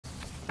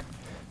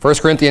1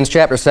 Corinthians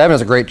chapter 7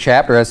 is a great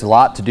chapter. It has a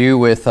lot to do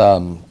with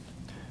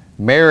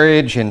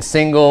marriage and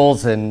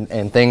singles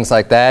and things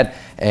like that,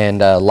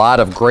 and a lot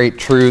of great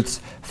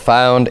truths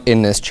found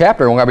in this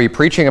chapter. What I'm going to be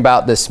preaching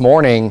about this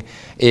morning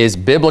is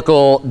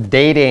biblical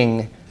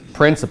dating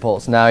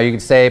principles. Now, you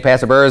could say,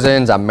 Pastor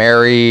Berzins, I'm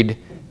married,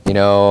 you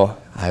know,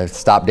 I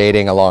stopped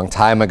dating a long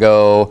time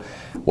ago.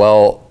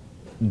 Well,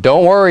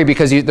 don't worry,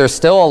 because there's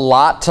still a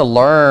lot to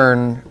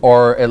learn,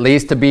 or at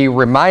least to be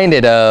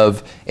reminded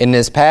of in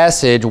this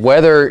passage,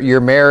 whether you're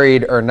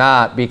married or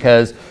not,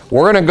 because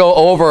we're going to go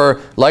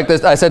over, like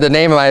this, I said,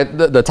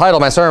 the title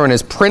of my sermon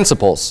is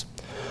Principles.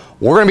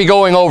 We're going to be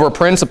going over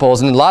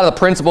principles, and a lot of the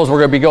principles we're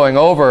going to be going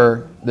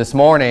over this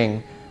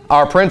morning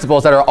are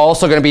principles that are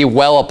also going to be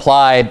well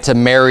applied to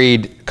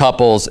married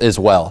couples as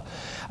well.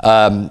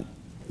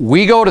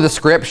 We go to the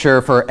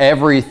Scripture for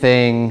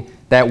everything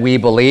that we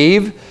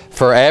believe,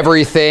 for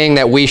everything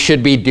that we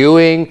should be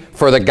doing,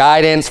 for the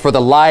guidance, for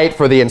the light,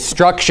 for the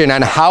instruction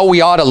on how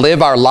we ought to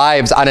live our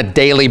lives on a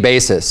daily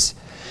basis.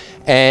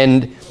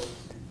 And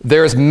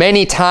there's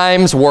many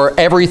times where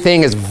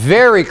everything is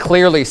very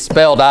clearly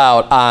spelled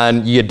out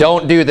on you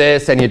don't do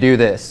this and you do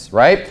this,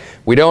 right?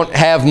 We don't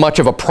have much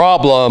of a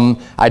problem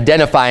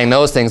identifying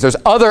those things. There's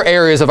other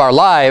areas of our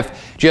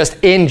life, just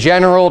in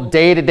general,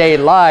 day-to-day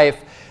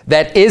life,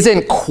 that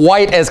isn't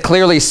quite as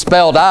clearly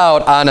spelled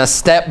out on a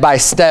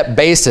step-by-step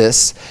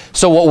basis.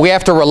 So what we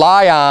have to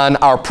rely on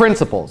are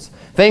principles,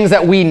 things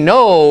that we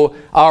know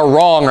are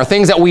wrong or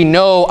things that we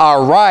know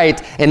are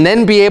right, and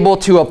then be able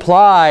to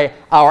apply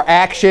our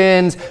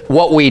actions,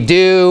 what we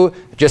do,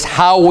 just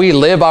how we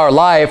live our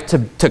life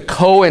to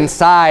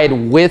coincide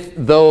with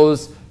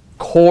those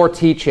core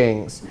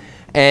teachings.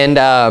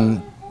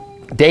 And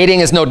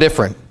dating is no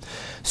different.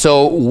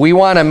 So we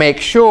want to make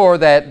sure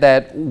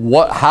that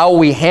how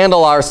we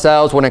handle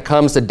ourselves when it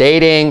comes to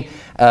dating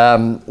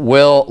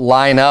will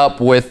line up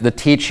with the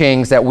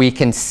teachings that we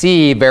can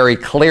see very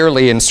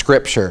clearly in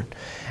Scripture.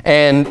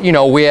 And, you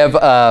know, we have,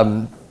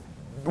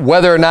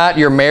 whether or not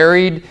you're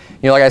married, you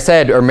know, like I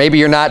said, or maybe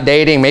you're not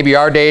dating, maybe you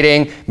are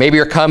dating, maybe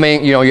you're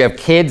coming, you know, you have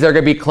kids that are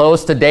going to be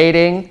close to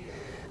dating.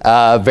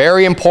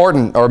 Very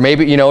important, or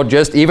maybe, you know,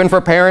 just even for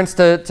parents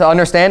to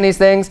understand these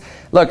things.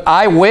 Look,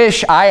 I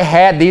wish I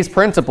had these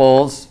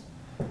principles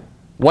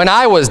when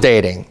I was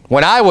dating,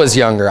 when I was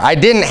younger. I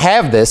didn't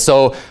have this,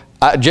 so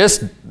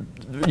just,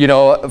 you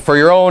know, for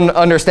your own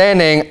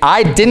understanding,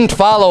 I didn't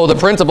follow the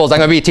principles I'm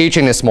going to be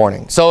teaching this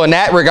morning. So in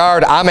that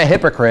regard, I'm a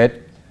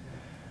hypocrite,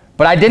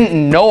 but I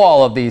didn't know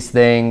all of these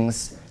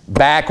things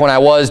back when I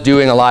was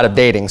doing a lot of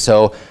dating.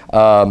 So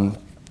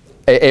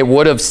it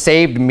would have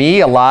saved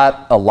me a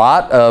lot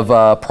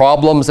of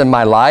problems in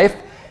my life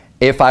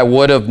if I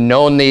would have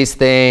known these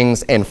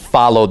things and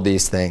followed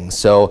these things.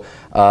 So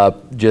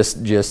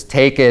just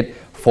take it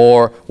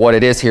for what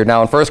it is here.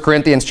 Now in 1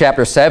 Corinthians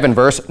chapter 7,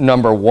 verse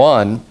number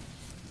 1,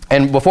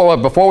 and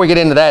before we get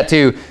into that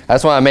too, I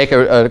just want to make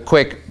a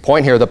quick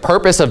point here. The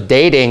purpose of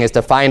dating is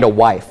to find a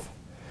wife.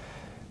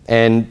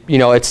 And, you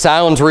know, it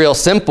sounds real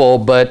simple,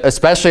 but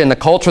especially in the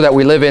culture that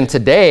we live in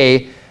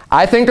today,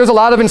 I think there's a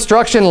lot of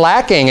instruction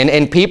lacking,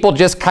 and people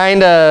just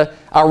kind of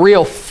are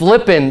real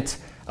flippant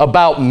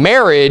about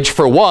marriage,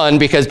 for one,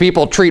 because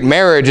people treat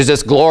marriage as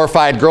just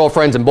glorified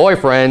girlfriends and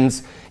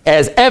boyfriends,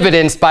 as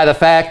evidenced by the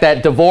fact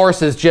that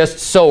divorce is just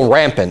so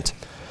rampant.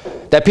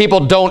 That people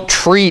don't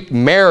treat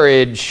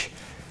marriage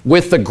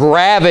with the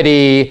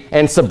gravity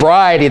and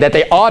sobriety that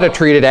they ought to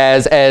treat it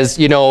as,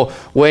 you know,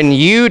 when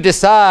you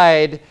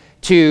decide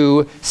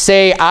to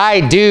say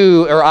I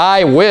do or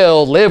I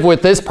will live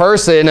with this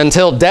person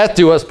until death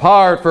do us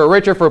part, for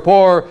rich or for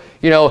poor,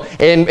 you know,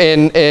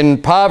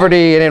 in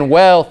poverty and in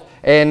wealth,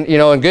 and, you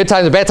know, in good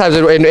times and bad times,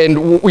 and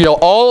you know,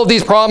 all of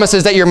these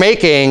promises that you're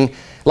making,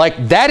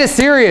 like, that is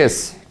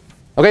serious.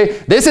 Okay,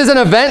 this is an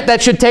event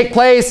that should take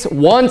place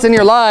once in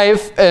your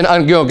life, and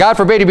you know, God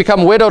forbid you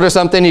become widowed or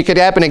something, it could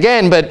happen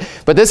again, but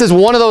this is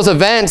one of those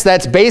events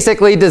that's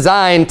basically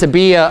designed to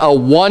be a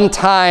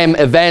one-time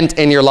event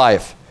in your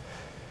life.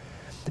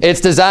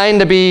 It's designed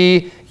to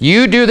be,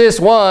 you do this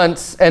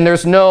once and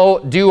there's no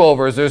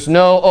do-overs. There's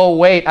no, oh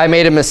wait, I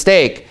made a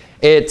mistake.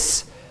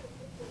 It's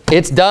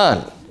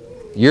done.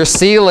 You're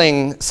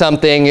sealing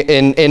something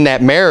in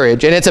that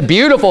marriage, and it's a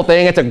beautiful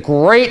thing. It's a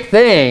great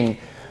thing,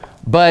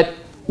 but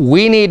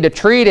we need to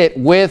treat it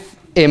with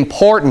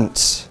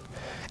importance,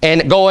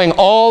 and going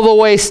all the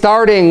way,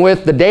 starting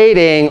with the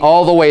dating,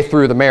 all the way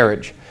through the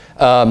marriage.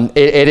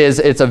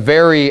 It's a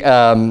very,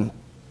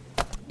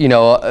 you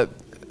know,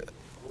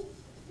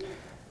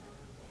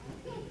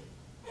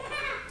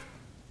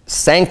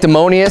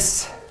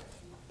 sanctimonious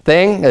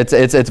thing.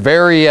 It's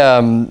very,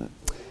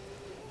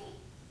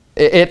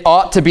 it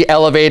ought to be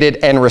elevated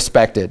and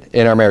respected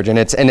in our marriage, and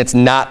it's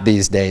not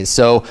these days.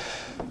 So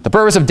the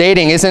purpose of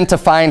dating isn't to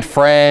find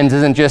friends,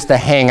 isn't just to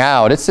hang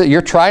out.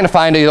 You're trying to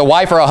find either a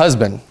wife or a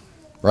husband,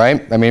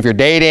 right? I mean, if you're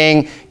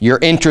dating, you're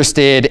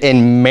interested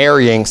in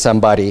marrying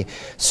somebody.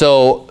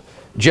 So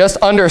just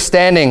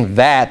understanding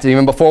that,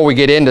 even before we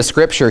get into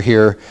Scripture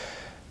here,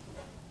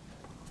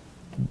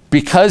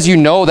 because you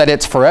know that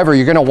it's forever,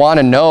 you're going to want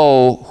to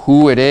know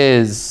who it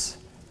is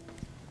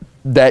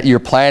that you're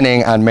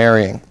planning on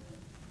marrying.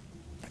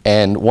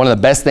 And one of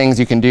the best things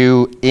you can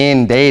do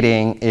in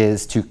dating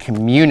is to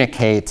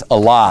communicate a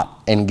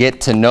lot and get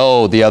to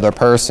know the other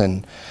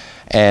person.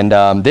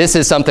 And this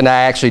is something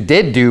I actually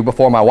did do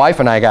before my wife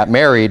and I got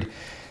married,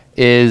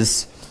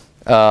 is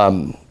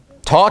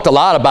talked a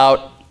lot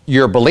about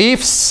your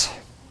beliefs,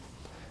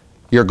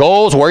 your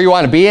goals, where you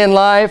want to be in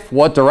life,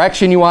 what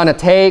direction you want to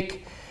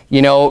take.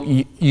 You know,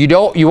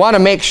 you want to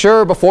make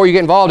sure before you get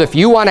involved, if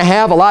you want to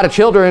have a lot of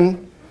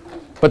children,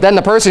 but then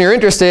the person you're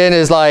interested in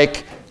is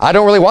like, I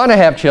don't really want to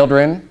have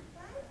children.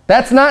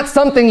 That's not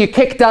something you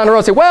kick down the road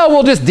and say, well,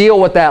 we'll just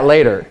deal with that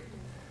later.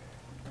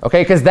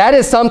 Okay, because that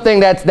is something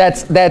that's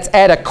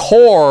at a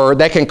core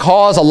that can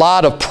cause a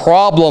lot of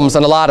problems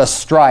and a lot of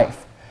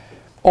strife.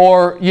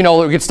 Or, you know,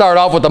 we could start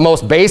off with the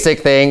most basic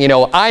thing, you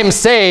know, I'm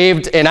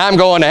saved and I'm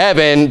going to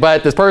heaven,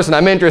 but this person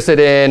I'm interested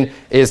in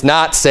is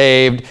not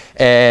saved,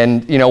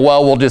 and, you know,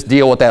 well, we'll just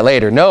deal with that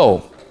later.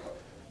 No,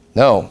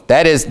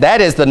 that is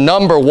the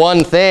number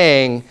one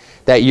thing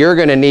that you're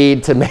going to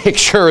need to make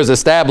sure is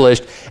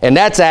established. And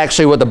that's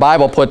actually what the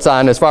Bible puts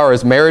on as far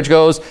as marriage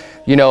goes.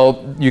 You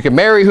know, you can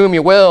marry whom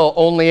you will,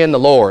 only in the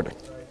Lord.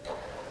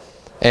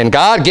 And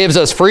God gives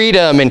us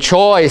freedom and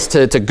choice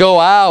to go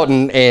out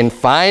and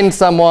find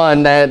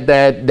someone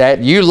that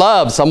you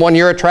love, someone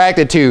you're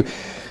attracted to,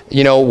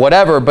 you know,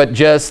 whatever. But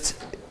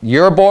just,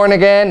 you're born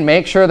again,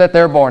 make sure that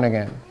they're born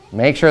again.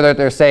 Make sure that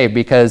they're saved,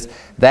 because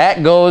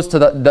that goes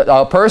to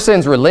a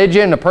person's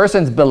religion, a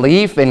person's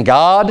belief in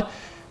God,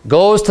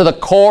 goes to the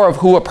core of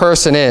who a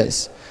person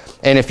is.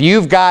 And if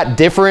you've got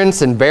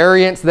difference and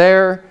variance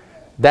there,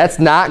 that's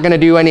not going to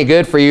do any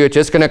good for you. It's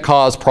just going to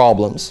cause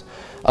problems.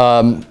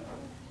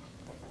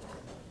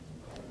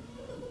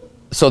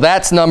 So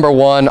that's number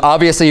one.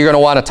 Obviously, you're going to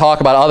want to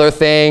talk about other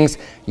things.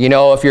 You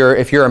know, if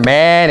you're a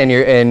man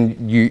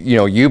and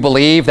you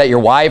believe that your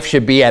wife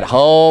should be at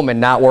home and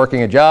not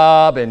working a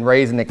job and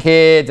raising the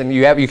kids, and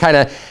you kind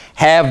of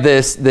have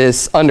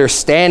this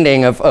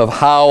understanding of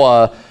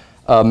how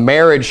a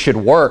marriage should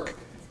work.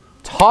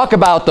 Talk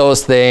about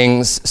those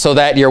things so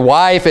that your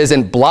wife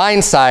isn't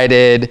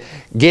blindsided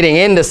getting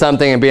into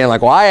something and being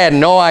like, well, I had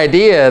no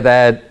idea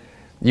that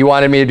you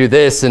wanted me to do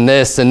this and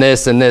this and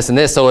this and this and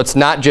this. So it's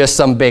not just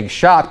some big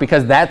shock,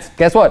 because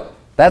guess what?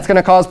 That's going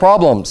to cause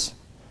problems.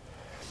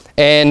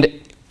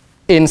 And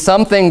in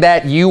something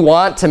that you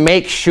want to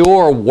make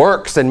sure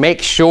works and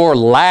make sure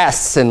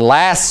lasts and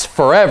lasts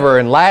forever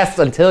and lasts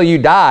until you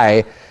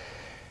die,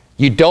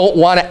 you don't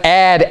want to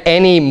add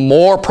any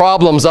more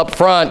problems up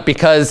front,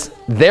 because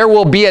there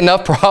will be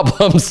enough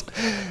problems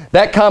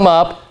that come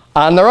up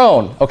on their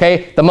own,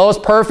 okay? The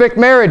most perfect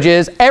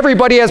marriages,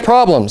 everybody has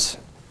problems.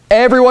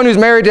 Everyone who's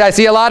married, I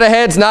see a lot of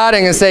heads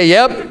nodding and say,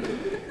 yep,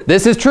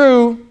 this is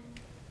true.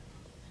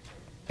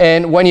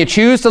 And when you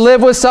choose to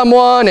live with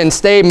someone and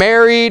stay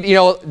married, you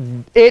know,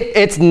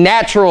 it's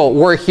natural.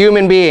 We're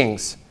human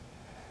beings.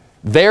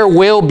 There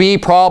will be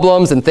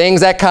problems and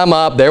things that come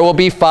up. There will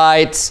be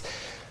fights.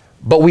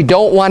 But we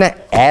don't want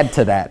to add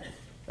to that,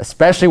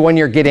 especially when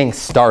you're getting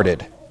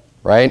started,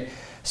 right?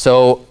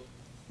 So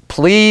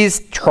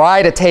please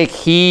try to take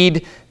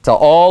heed to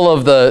all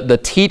of the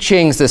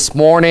teachings this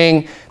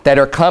morning that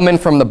are coming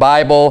from the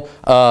Bible.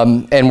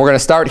 And we're going to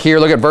start here.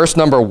 Look at verse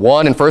number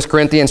 1 in 1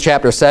 Corinthians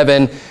chapter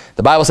 7.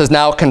 The Bible says,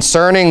 now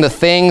concerning the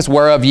things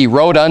whereof ye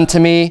wrote unto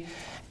me,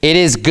 it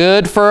is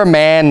good for a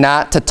man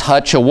not to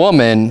touch a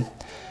woman.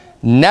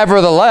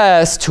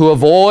 Nevertheless, to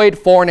avoid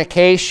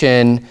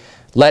fornication,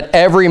 let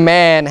every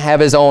man have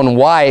his own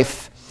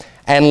wife,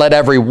 and let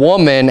every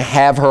woman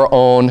have her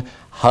own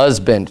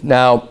husband.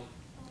 Now,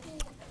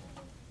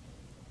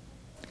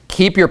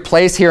 keep your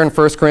place here in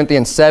 1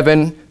 Corinthians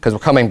 7, because we're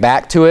coming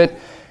back to it,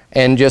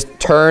 and just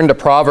turn to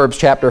Proverbs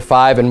chapter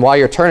 5. And while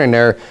you're turning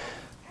there,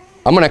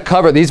 I'm going to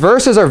cover, these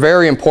verses are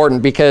very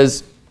important,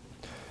 because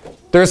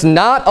there's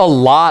not a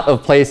lot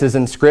of places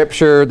in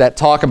Scripture that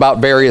talk about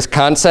various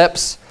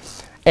concepts.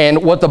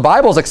 And what the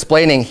Bible's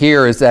explaining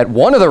here is that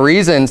one of the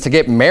reasons to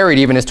get married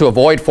even is to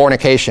avoid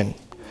fornication.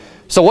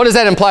 So what does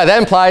that imply? That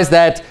implies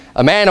that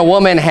a man and a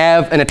woman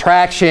have an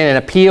attraction and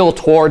appeal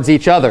towards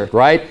each other,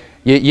 right?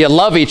 You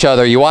love each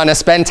other. You want to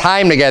spend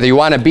time together. You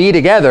want to be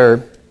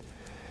together.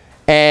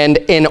 And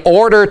in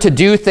order to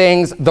do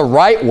things the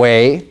right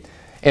way,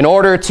 in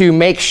order to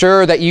make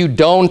sure that you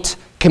don't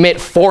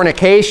commit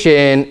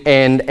fornication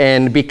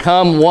and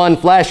become one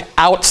flesh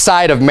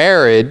outside of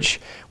marriage,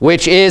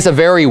 which is a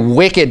very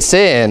wicked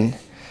sin,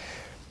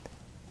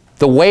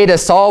 the way to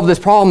solve this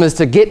problem is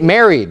to get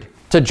married,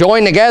 to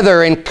join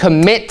together and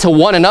commit to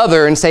one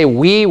another and say,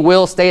 we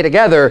will stay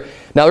together.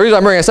 Now, the reason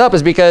I'm bringing this up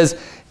is because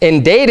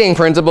in dating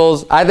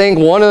principles, I think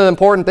one of the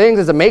important things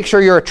is to make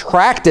sure you're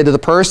attracted to the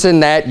person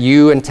that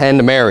you intend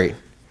to marry.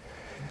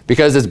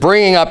 Because it's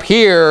bringing up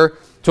here,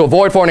 to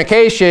avoid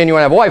fornication, you want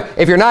to have a wife.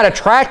 If you're not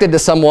attracted to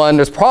someone,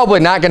 there's probably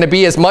not going to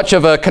be as much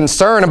of a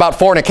concern about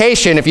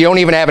fornication if you don't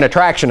even have an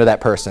attraction to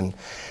that person.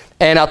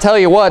 And I'll tell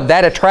you what,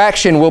 that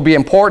attraction will be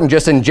important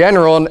just in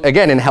general, and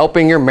again, in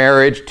helping your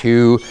marriage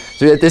to,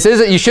 so this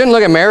isn't, you shouldn't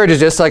look at marriage as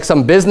just like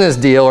some business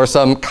deal or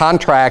some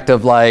contract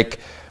of like,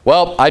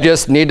 well, I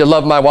just need to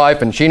love my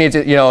wife and she needs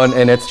it, you know,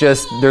 and it's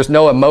just, there's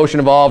no emotion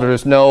involved, or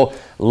there's no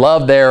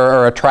love there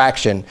or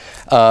attraction.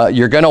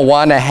 You're going to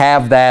want to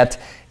have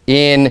that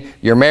in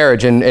your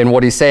marriage. And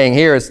what he's saying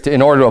here is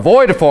in order to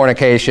avoid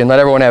fornication, let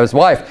everyone have his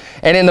wife.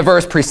 And in the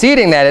verse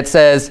preceding that, it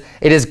says,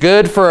 it is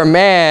good for a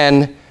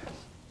man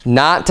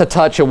not to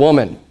touch a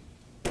woman.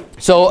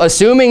 So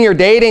assuming you're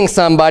dating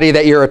somebody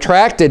that you're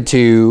attracted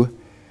to,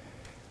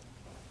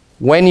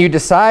 when you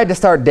decide to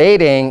start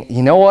dating,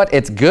 you know what?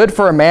 It's good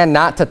for a man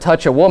not to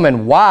touch a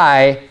woman.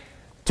 Why?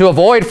 To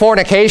avoid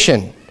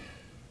fornication.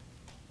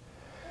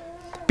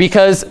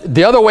 Because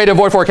the other way to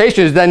avoid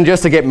fornication is then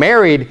just to get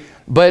married.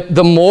 But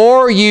the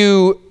more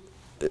you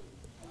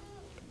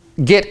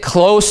get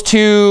close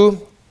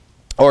to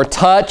or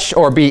touch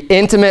or be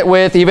intimate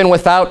with, even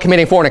without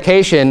committing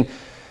fornication,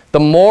 the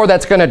more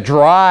that's going to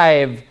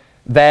drive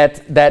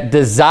that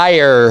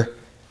desire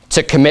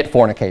to commit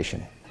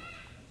fornication.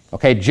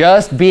 Okay,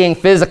 just being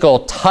physical,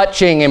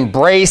 touching,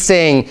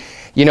 embracing,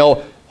 you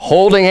know,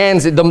 holding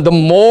hands, the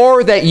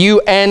more that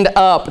you end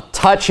up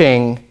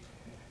touching,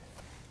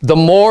 the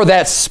more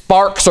that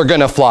sparks are going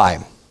to fly.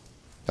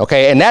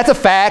 Okay, and that's a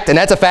fact, and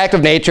that's a fact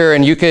of nature,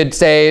 and you could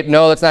say,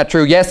 no, that's not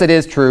true. Yes, it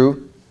is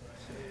true.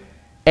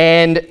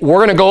 And we're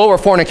going to go over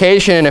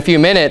fornication in a few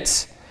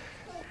minutes.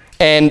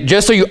 And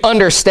just so you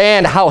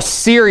understand how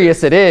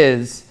serious it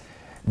is,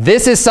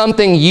 this is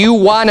something you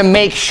want to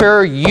make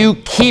sure you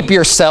keep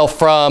yourself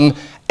from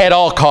at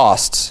all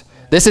costs.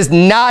 This is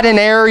not an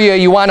area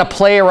you want to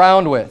play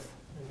around with.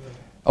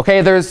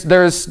 Okay,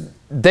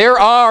 there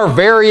are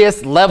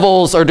various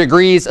levels or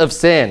degrees of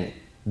sin.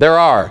 There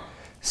are.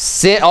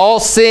 All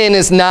sin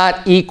is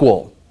not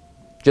equal.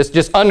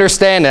 Just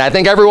understand it. I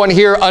think everyone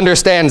here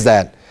understands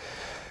that.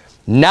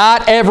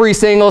 Not every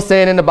single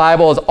sin in the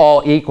Bible is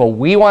all equal.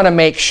 We want to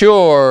make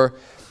sure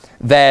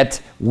that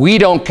we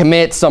don't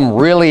commit some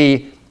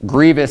really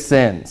grievous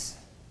sins.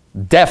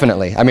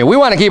 Definitely. I mean, we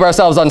want to keep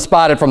ourselves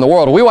unspotted from the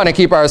world. We want to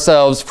keep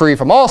ourselves free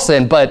from all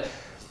sin, but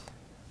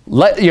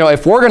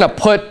if we're going to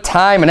put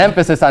time and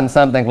emphasis on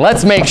something,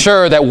 let's make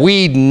sure that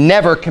we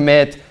never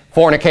commit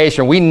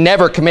fornication. We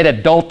never commit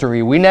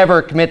adultery. We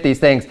never commit these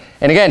things.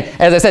 And again,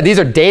 as I said, these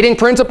are dating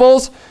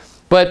principles.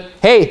 But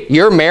hey,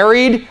 you're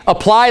married,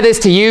 apply this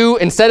to you.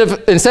 Instead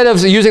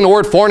of using the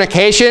word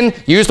fornication,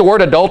 use the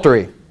word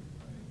adultery.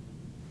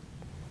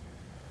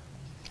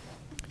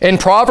 In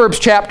Proverbs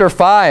chapter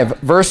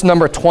 5, verse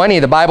number 20,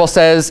 the Bible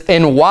says,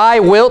 "And why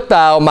wilt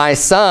thou, my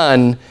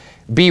son,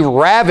 be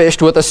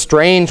ravished with a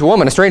strange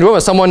woman?" A strange woman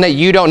is someone that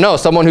you don't know,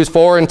 someone who's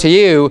foreign to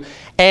you,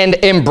 "and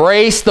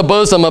embrace the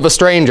bosom of a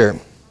stranger."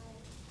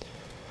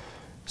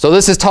 So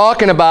this is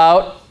talking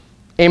about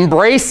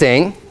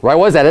embracing, right?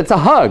 What is that? It's a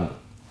hug.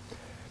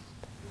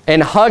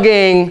 And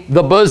hugging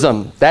the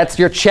bosom, that's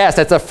your chest,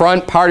 that's the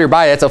front part of your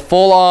body, that's a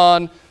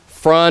full-on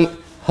front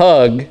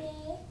hug,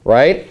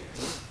 right?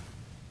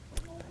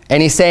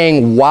 And he's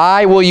saying,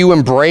 why will you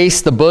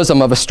embrace the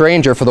bosom of a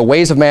stranger? For the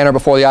ways of man are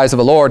before the eyes of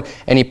the Lord,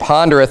 and he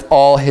pondereth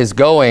all his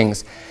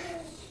goings.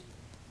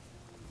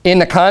 In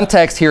the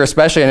context here,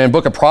 especially in the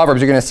book of Proverbs,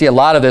 you're going to see a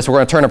lot of this. We're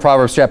going to turn to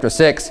Proverbs chapter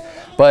 6.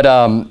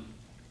 But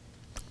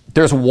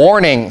there's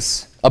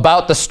warnings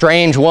about the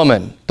strange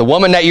woman, the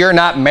woman that you're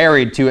not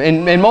married to.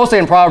 And mostly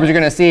in Proverbs, you're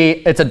going to see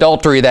it's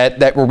adultery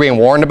that we're being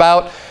warned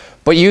about.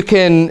 But you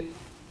can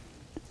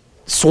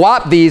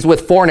swap these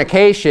with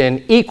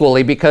fornication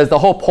equally, because the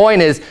whole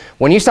point is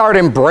when you start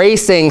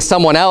embracing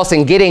someone else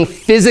and getting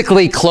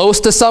physically close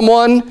to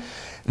someone,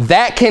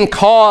 that can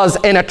cause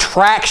an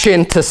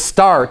attraction to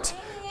start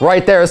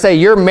right there. Say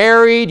you're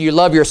married, you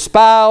love your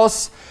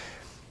spouse.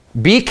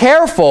 Be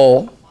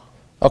careful.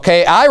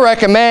 Okay, I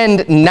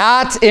recommend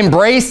not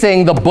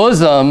embracing the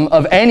bosom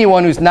of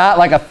anyone who's not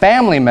like a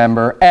family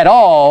member at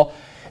all,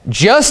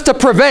 just to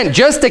prevent,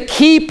 just to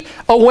keep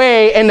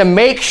away and to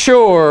make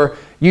sure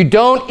you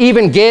don't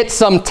even get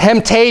some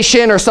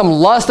temptation or some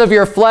lust of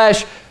your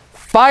flesh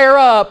fire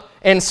up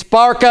and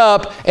spark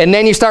up, and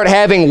then you start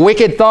having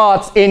wicked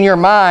thoughts in your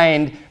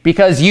mind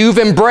because you've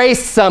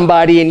embraced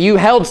somebody and you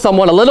held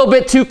someone a little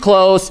bit too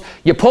close,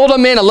 you pulled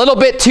them in a little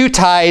bit too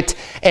tight,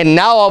 and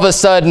now all of a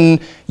sudden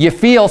you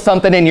feel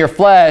something in your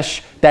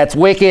flesh that's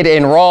wicked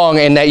and wrong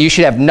and that you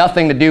should have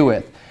nothing to do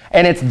with.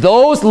 And it's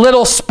those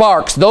little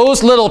sparks,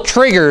 those little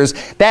triggers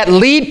that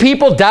lead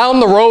people down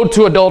the road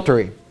to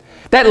adultery,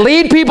 that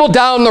lead people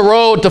down the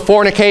road to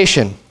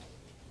fornication.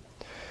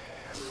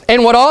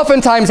 And what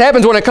oftentimes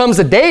happens when it comes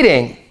to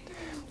dating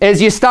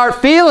is you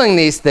start feeling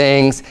these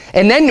things,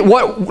 and then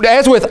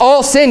as with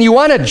all sin, you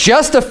want to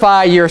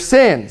justify your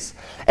sins.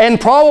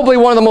 And probably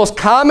one of the most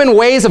common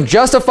ways of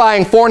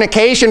justifying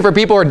fornication for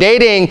people who are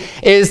dating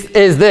is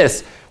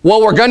this: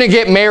 well, we're going to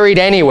get married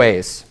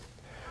anyways.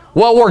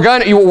 Well, we're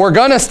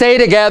going to stay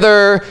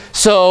together,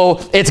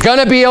 so it's going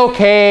to be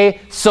okay.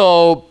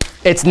 So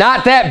it's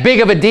not that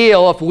big of a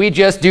deal if we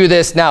just do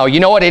this now. You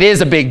know what? It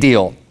is a big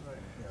deal.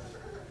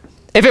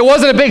 If it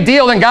wasn't a big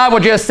deal, then God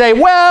would just say,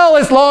 well,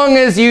 as long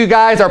as you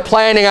guys are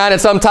planning on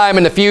it sometime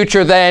in the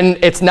future, then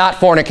it's not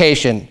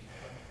fornication.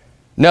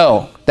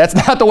 No, that's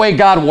not the way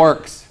God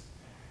works.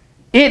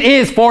 It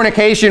is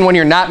fornication when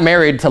you're not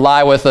married to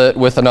lie with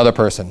another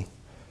person.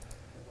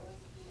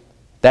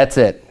 That's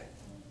it.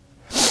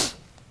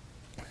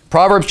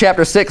 Proverbs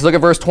chapter 6, look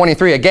at verse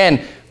 23.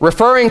 Again,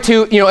 referring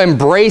to,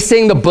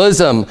 embracing the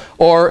bosom,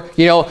 or,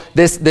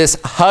 this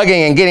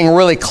hugging and getting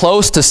really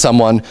close to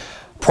someone.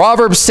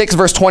 Proverbs 6,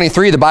 verse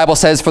 23, the Bible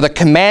says, "For the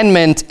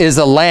commandment is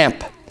a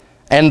lamp,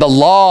 and the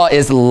law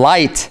is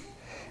light,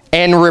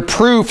 and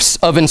reproofs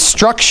of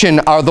instruction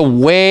are the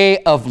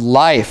way of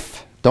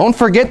life." Don't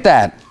forget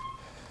that.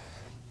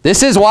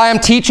 This is why I'm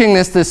teaching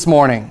this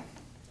morning.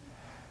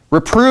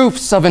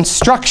 Reproofs of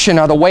instruction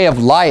are the way of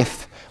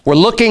life. We're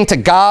looking to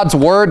God's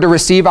word to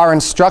receive our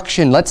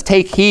instruction. Let's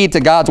take heed to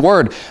God's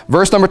word.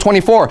 Verse number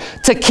 24,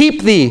 "To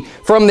keep thee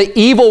from the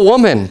evil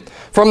woman,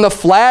 from the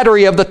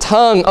flattery of the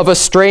tongue of a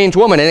strange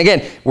woman." And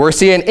again, we're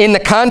seeing in the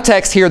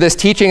context here, this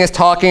teaching is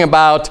talking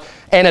about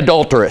an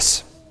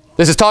adulteress.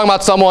 This is talking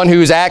about someone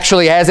who's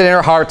actually has it in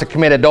her heart to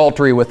commit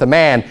adultery with a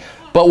man.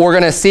 But we're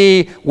going to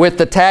see with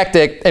the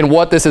tactic and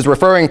what this is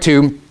referring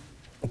to,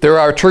 there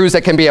are truths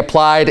that can be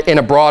applied in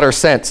a broader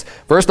sense.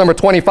 Verse number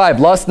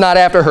 25, "Lust not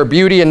after her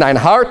beauty in thine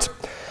heart,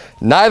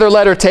 neither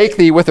let her take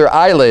thee with her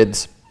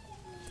eyelids.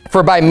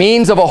 For by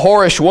means of a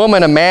whorish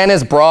woman a man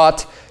is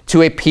brought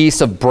to a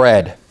piece of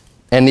bread,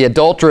 and the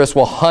adulteress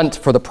will hunt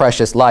for the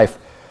precious life."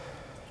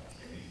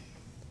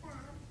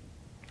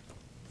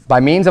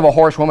 By means of a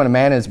whorish woman a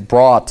man is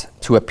brought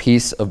to a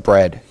piece of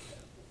bread.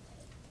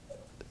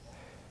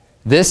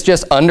 This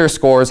just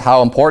underscores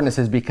how important this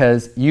is,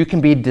 because you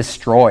can be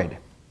destroyed,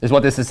 is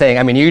what this is saying.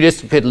 I mean, you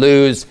just could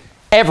lose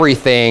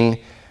everything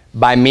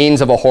by means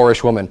of a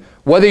whorish woman,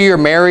 whether you're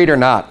married or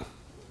not,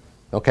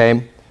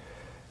 okay?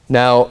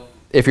 Now,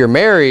 if you're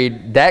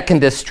married, that can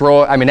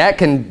destroy, I mean, that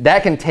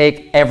can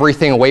take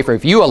everything away from you.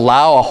 If you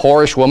allow a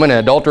whorish woman, an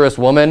adulterous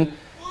woman,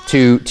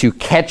 to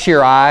catch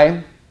your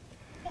eye,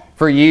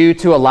 for you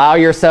to allow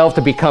yourself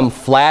to become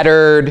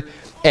flattered,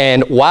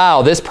 and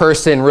wow, this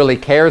person really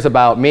cares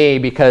about me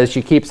because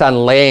she keeps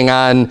on laying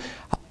on,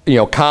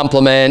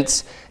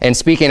 compliments and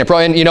speaking.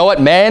 And you know what,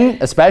 men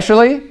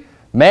especially,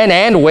 men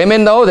and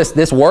women though,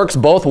 this works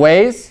both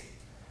ways.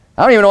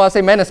 I don't even know why I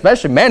say men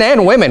especially, men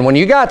and women. When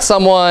you got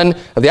someone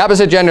of the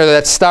opposite gender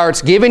that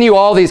starts giving you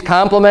all these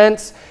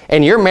compliments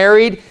and you're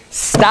married,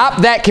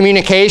 stop that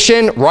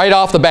communication right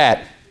off the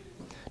bat.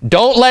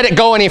 Don't let it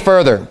go any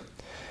further.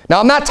 Now,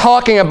 I'm not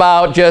talking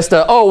about just,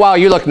 oh, wow,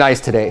 you look nice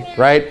today,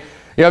 right?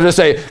 You have to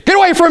say, get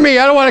away from me,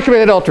 I don't want to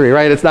commit adultery,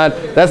 right? That's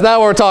not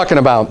what we're talking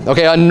about.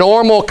 Okay, a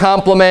normal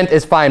compliment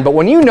is fine. But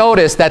when you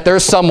notice that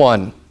there's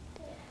someone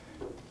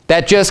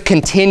that just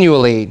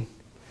continually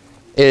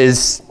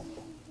is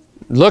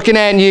looking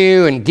at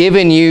you and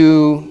giving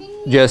you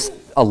just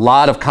a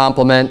lot of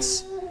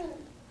compliments,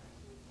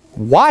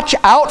 watch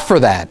out for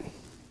that.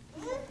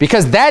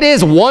 Because that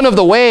is one of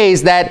the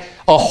ways that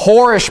a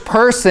whorish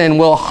person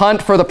will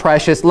hunt for the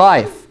precious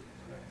life.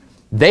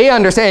 They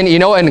understand,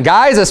 and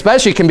guys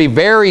especially can be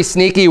very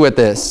sneaky with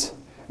this.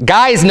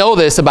 Guys know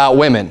this about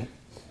women.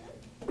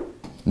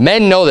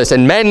 Men know this,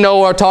 and men know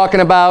what we're talking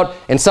about.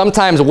 And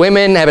sometimes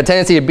women have a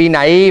tendency to be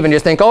naive and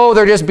just think, oh,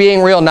 they're just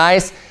being real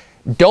nice.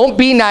 Don't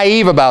be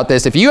naive about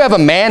this. If you have a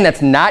man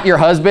that's not your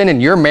husband and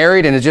you're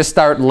married and just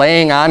start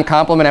laying on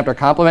compliment after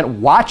compliment,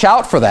 watch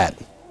out for that.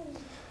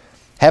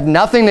 Have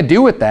nothing to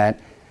do with that.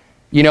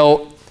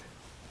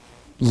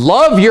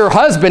 Love your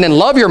husband and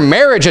love your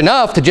marriage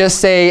enough to just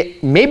say,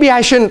 maybe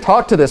I shouldn't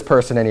talk to this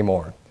person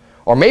anymore.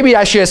 Or maybe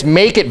I should just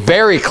make it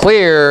very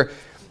clear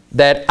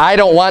that I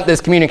don't want this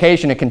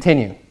communication to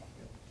continue.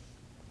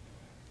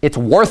 It's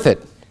worth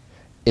it.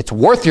 It's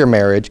worth your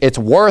marriage. It's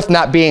worth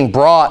not being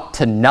brought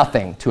to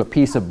nothing, to a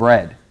piece of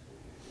bread,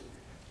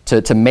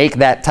 to make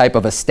that type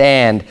of a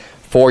stand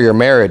for your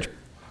marriage.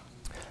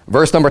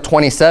 Verse number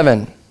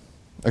 27.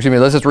 Excuse me,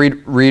 let's just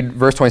read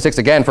verse 26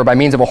 again. "For by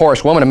means of a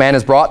whorish woman a man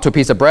is brought to a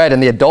piece of bread,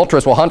 and the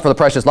adulteress will hunt for the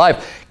precious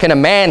life. Can a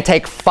man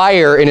take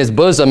fire in his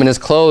bosom and his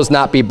clothes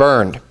not be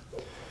burned?"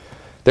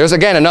 There's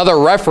again another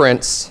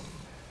reference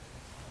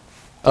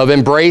of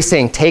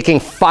embracing, taking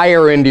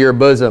fire into your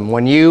bosom.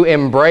 When you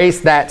embrace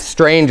that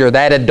stranger,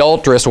 that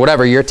adulteress, or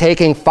whatever, you're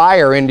taking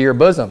fire into your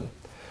bosom.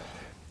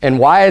 And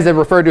why is it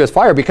referred to as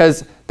fire?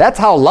 Because that's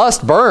how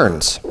lust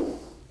burns.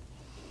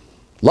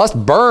 Lust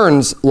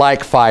burns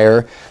like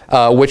fire,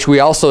 which we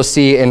also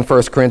see in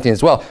 1 Corinthians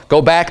as well.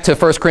 Go back to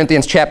 1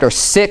 Corinthians chapter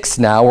 6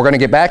 now. We're going to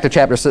get back to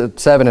chapter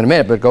 7 in a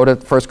minute, but go to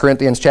 1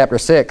 Corinthians chapter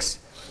 6.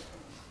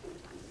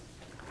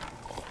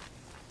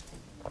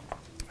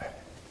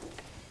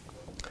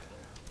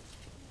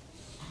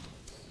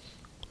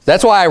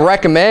 That's why I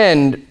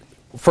recommend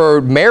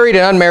for married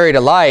and unmarried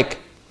alike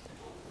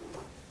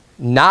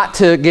not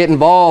to get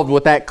involved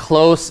with that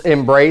close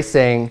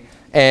embracing.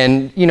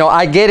 And,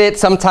 I get it.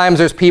 Sometimes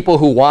there's people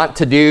who want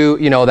to do,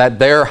 that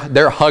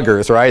they're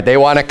huggers, right? They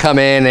want to come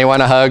in, they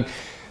want to hug.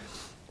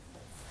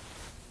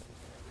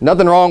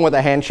 Nothing wrong with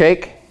a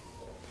handshake.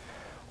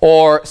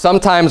 Or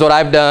sometimes what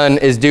I've done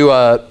is do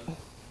a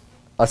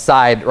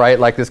side, right?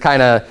 Like this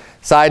kind of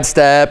side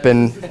step,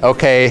 and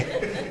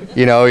okay,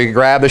 you know, you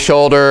grab the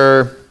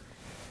shoulder.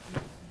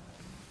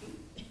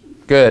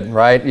 Good,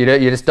 right? You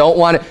just don't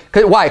want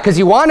to. Why? Because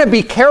you want to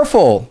be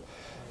careful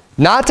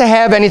not to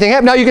have anything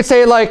happen. Now you could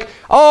say like,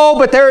 oh,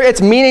 but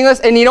it's meaningless.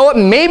 And you know what?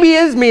 Maybe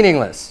it is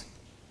meaningless.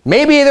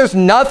 Maybe there's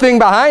nothing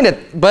behind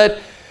it. But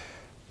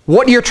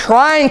what you're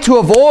trying to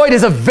avoid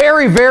is a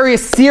very, very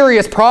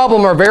serious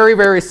problem or very,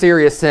 very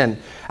serious sin.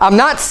 I'm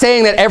not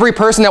saying that every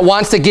person that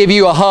wants to give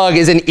you a hug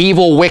is an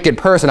evil, wicked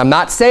person. I'm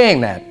not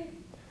saying that.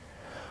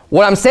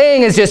 What I'm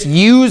saying is just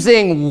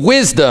using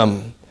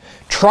wisdom,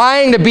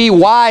 trying to be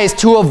wise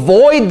to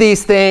avoid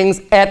these things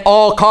at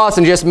all costs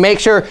and just make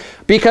sure,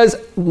 because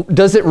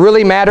does it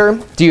really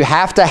matter? Do you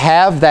have to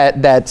have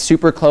that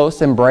super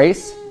close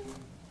embrace?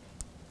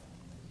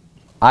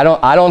 I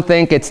don't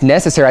think it's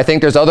necessary. I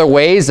think there's other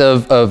ways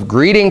of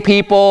greeting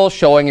people,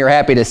 showing you're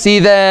happy to see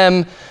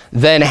them,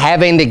 than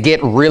having to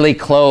get really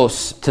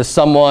close to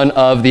someone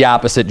of the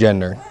opposite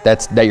gender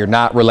that you're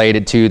not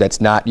related to,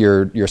 that's not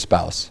your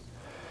spouse.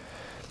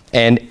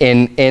 And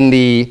in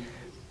the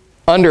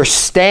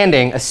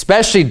understanding,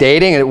 especially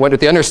dating, with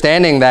the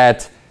understanding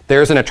that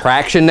there's an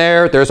attraction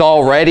there, there's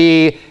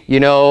already, you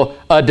know,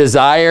 a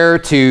desire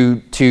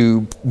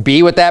to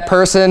be with that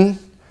person,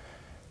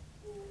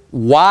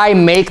 why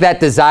make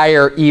that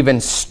desire even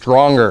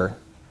stronger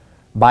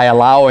by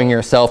allowing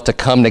yourself to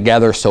come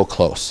together so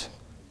close?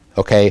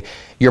 Okay?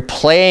 You're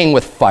playing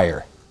with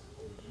fire.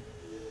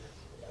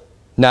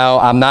 Now,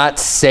 I'm not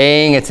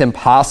saying it's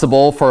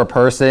impossible for a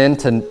person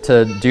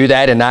to do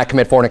that and not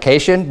commit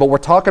fornication, but we're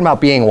talking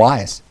about being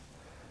wise.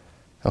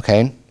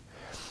 Okay?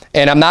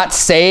 And I'm not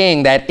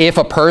saying that if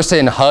a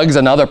person hugs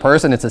another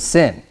person, it's a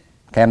sin.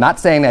 Okay? I'm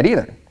not saying that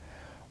either.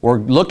 We're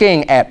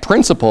looking at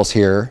principles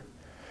here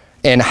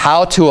and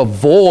how to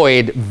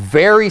avoid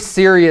very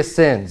serious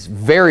sins,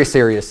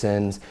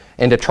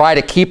 and to try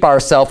to keep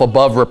ourselves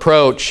above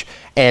reproach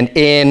and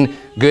in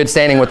good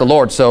standing with the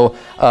Lord. So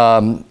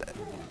I'm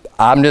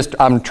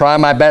trying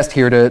my best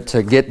here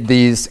to get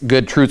these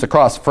good truths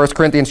across. 1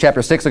 Corinthians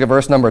chapter 6, look at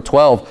verse number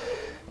 12.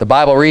 The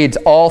Bible reads,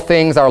 all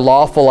things are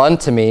lawful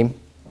unto me,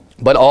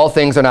 but all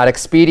things are not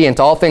expedient.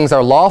 All things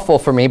are lawful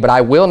for me, but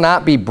I will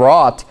not be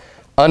brought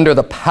under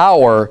the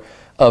power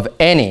of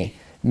any.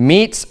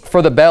 Meats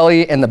for the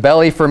belly, and the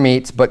belly for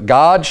meats, but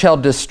God shall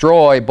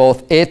destroy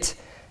both it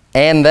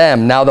and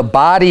them. Now the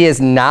body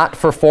is not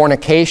for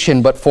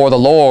fornication, but for the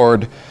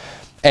Lord,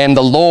 and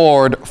the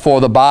Lord for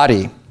the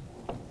body.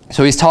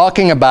 So he's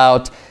talking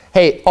about,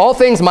 hey, all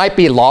things might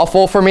be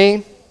lawful for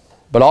me,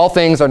 but all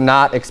things are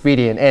not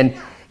expedient. And,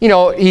 you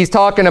know, he's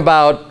talking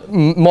about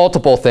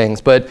multiple things,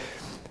 but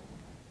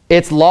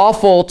it's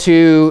lawful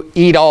to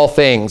eat all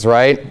things,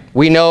 right?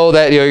 We know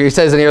that, you know, he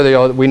says in here, you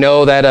know, we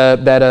know that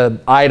a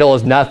idol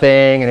is nothing,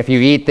 and if you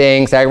eat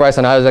things, sacrifice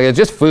on idols, it's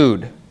just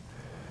food.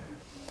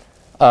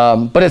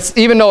 But it's,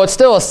 even though it's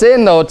still a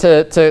sin, though,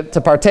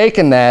 to partake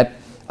in that,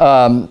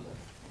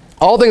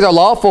 all things are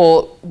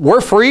lawful. We're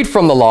freed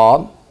from the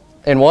law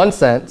in one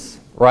sense,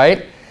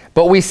 right?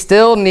 But we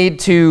still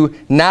need to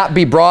not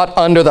be brought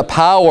under the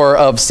power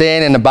of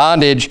sin and the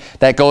bondage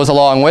that goes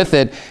along with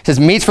it. It says,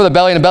 meats for the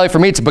belly and the belly for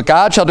meats, but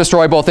God shall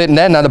destroy both it and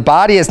them. Now the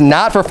body is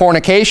not for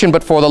fornication,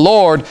 but for the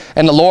Lord,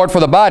 and the Lord for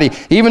the body.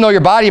 Even though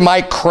your body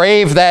might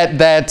crave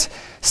that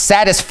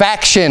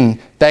satisfaction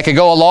that could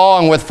go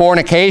along with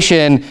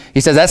fornication,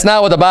 he says that's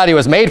not what the body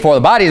was made for.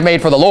 The body is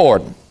made for the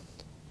Lord,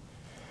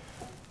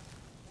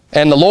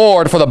 and the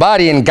Lord for the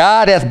body. And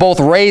God hath both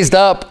raised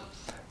up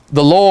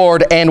the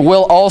Lord, and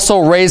will also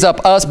raise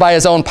up us by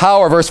his own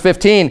power. Verse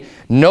 15,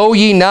 know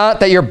ye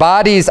not that your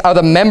bodies are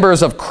the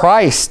members of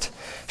Christ?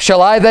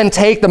 Shall I then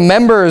take the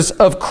members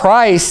of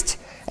Christ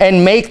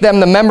and make them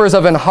the members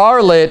of an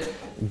harlot?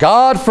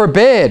 God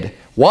forbid.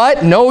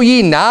 What? Know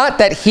ye not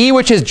that he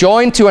which is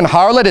joined to an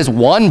harlot is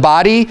one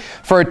body?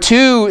 For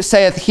two,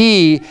 saith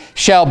he,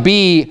 shall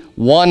be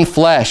one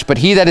flesh. But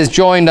he that is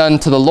joined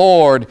unto the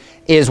Lord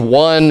is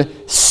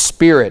one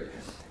spirit.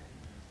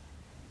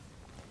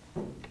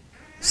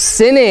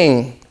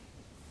 Sinning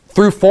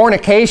through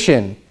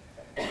fornication,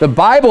 the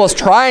Bible is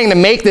trying to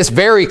make this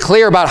very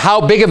clear about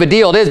how big of a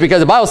deal it is, because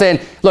the Bible is saying,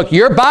 look,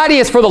 your body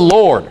is for the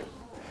Lord.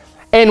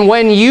 And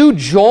when you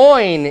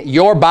join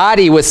your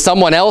body with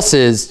someone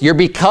else's, you're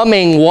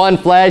becoming one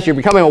flesh, you're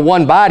becoming a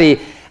one body.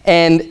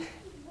 And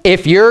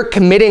if you're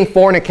committing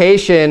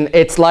fornication,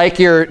 it's like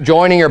you're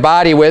joining your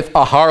body with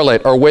a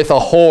harlot or with a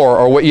whore,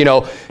 or, you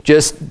know,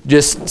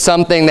 just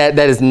something that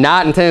is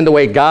not intended the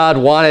way God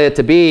wanted it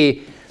to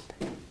be.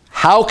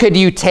 How could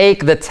you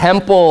take the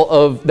temple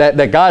of that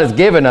God has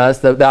given us,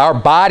 that our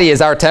body is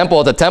our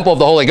temple, the temple of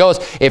the Holy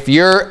Ghost? If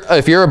you're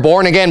a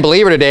born-again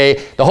believer today,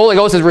 the Holy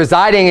Ghost is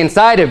residing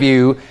inside of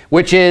you,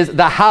 which is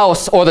the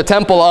house or the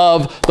temple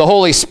of the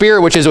Holy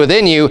Spirit, which is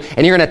within you,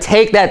 and you're going to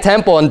take that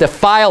temple and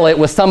defile it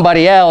with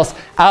somebody else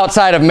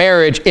outside of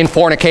marriage in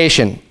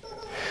fornication.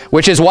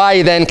 Which is why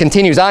he then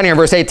continues on here in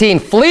verse 18,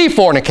 flee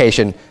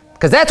fornication,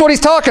 because that's what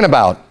he's talking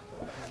about.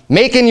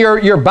 Making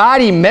your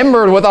body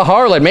membered with a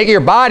harlot, making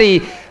your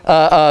body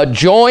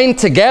joined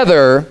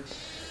together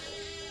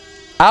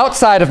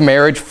outside of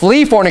marriage,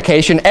 flee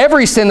fornication.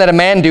 Every sin that a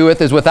man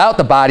doeth is without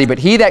the body, but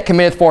he that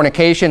committeth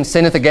fornication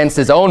sinneth against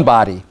his own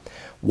body.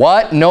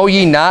 What? Know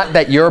ye not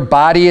that your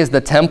body is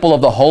the temple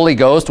of the Holy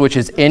Ghost, which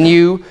is in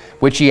you,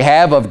 which ye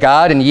have of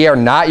God, and ye are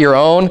not your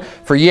own?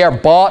 For ye are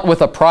bought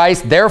with a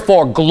price.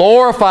 Therefore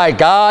glorify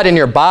God in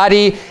your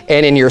body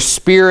and in your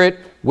spirit,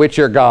 which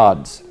are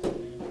God's.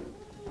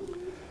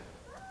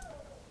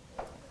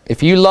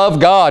 If you love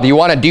God, you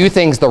want to do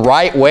things the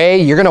right way,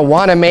 you're going to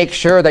want to make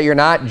sure that you're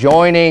not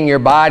joining your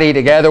body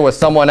together with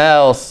someone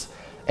else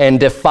and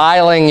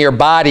defiling your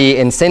body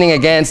and sinning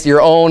against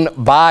your own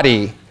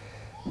body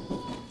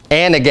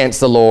and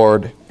against the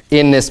Lord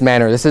in this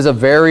manner. This is a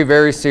very,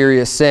 very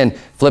serious sin.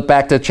 Flip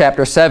back to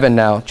chapter 7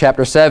 now.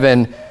 Chapter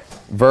 7,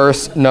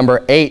 verse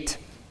number 8.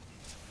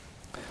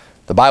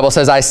 The Bible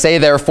says, I say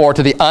therefore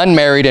to the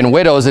unmarried and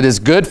widows, it is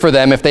good for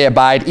them if they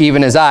abide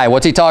even as I.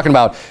 What's he talking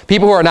about?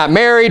 People who are not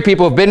married,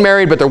 people who have been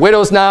married, but they're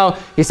widows now.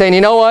 He's saying, you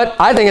know what?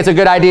 I think it's a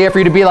good idea for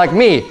you to be like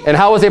me. And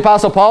how was the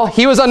Apostle Paul?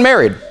 He was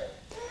unmarried.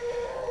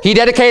 He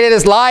dedicated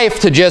his life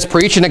to just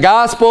preaching the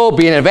gospel,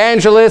 being an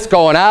evangelist,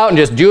 going out and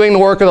just doing the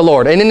work of the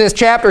Lord. And in this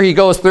chapter, he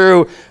goes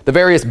through the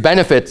various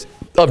benefits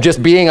of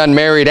just being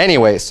unmarried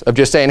anyways, of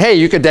just saying, hey,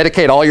 you could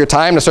dedicate all your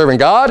time to serving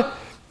God.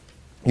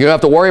 You don't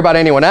have to worry about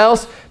anyone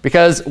else,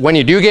 because when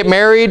you do get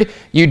married,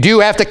 you do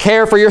have to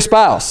care for your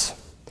spouse.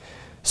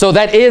 So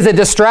that is a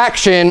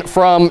distraction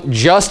from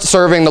just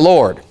serving the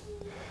Lord.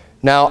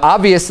 Now,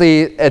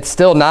 obviously, it's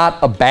still not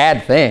a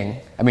bad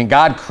thing. I mean,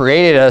 God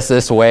created us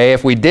this way.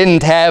 If we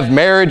didn't have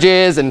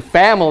marriages and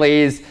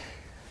families,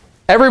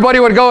 everybody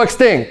would go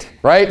extinct,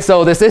 right?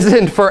 So this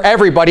isn't for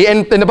everybody.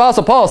 And the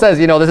Apostle Paul says,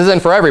 you know, this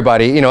isn't for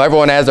everybody. You know,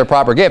 everyone has their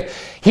proper gift.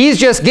 He's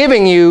just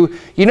giving you,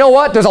 you know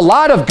what? There's a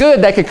lot of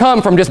good that could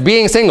come from just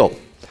being single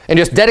and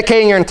just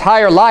dedicating your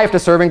entire life to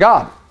serving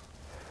God.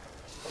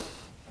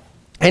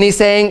 And he's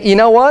saying, you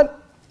know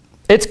what?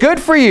 It's good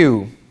for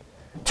you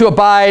to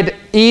abide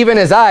even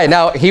as I.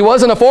 Now, he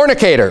wasn't a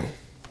fornicator.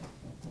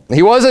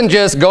 He wasn't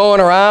just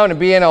going around and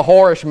being a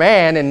whorish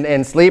man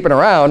and sleeping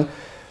around.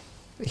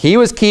 He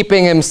was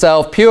keeping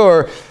himself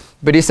pure,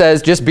 but he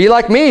says, just be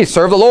like me,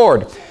 serve the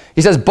Lord.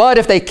 He says, but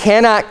if they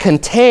cannot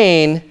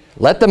contain,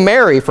 let them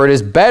marry, for it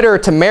is better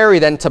to marry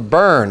than to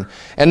burn.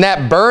 And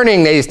that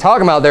burning that he's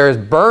talking about there is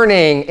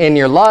burning in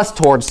your lust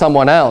towards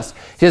someone else.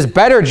 It is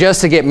better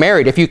just to get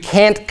married if you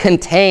can't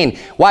contain.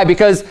 Why?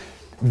 Because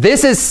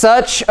this is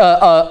such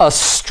a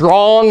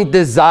strong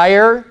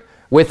desire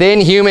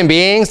within human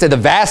beings, that the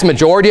vast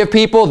majority of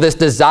people, this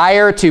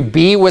desire to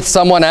be with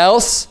someone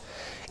else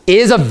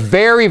is a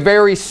very,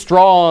 very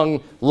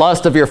strong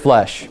lust of your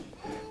flesh.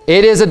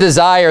 It is a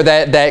desire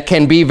that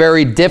can be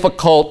very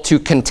difficult to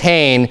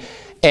contain,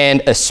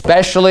 and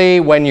especially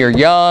when you're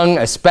young,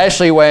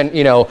 especially when,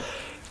 you know,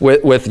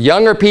 with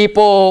younger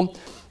people,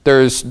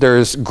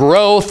 there's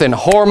growth and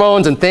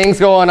hormones and things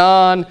going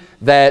on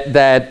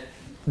that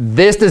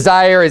this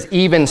desire is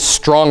even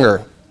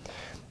stronger.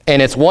 And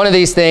it's one of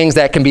these things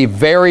that can be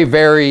very,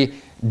 very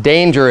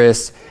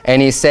dangerous. And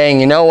he's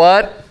saying, you know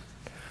what?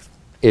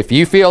 If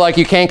you feel like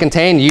you can't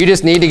contain, you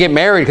just need to get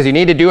married, because you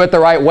need to do it the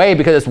right way,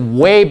 because it's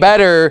way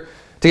better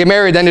to get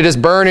married than to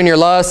just burn in your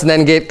lust and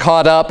then get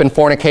caught up in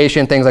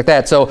fornication, things like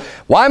that. So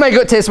why am I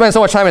going to spend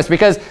so much time on this?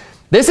 Because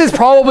this is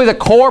probably the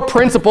core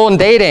principle in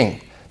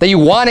dating that you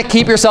want to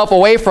keep yourself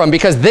away from,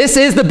 because this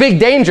is the big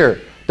danger.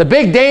 The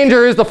big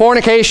danger is the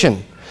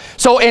fornication.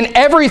 So in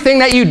everything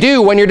that you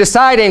do, when you're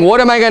deciding, what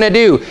am I going to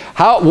do?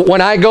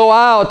 When I go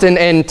out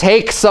and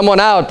take someone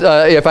out,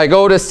 if I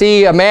go to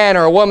see a man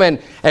or a woman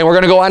and we're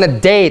going to go on a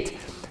date,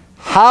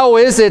 how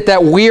is it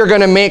that we are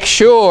going to make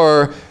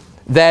sure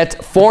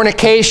that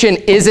fornication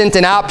isn't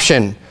an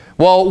option?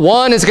 Well,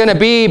 one is going to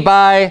be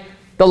by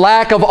the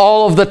lack of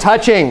all of the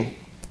touching,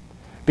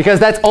 because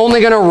that's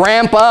only going to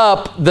ramp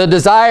up the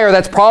desire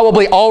that's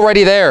probably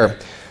already there.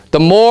 The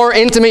more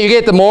intimate you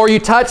get, the more you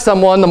touch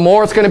someone, the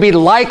more it's going to be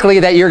likely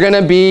that you're going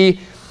to be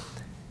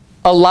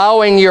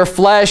allowing your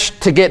flesh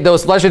to get,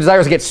 those fleshly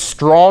desires to get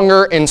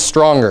stronger and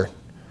stronger.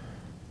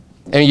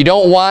 And you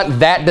don't want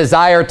that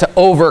desire to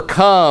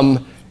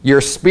overcome your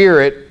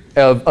spirit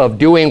of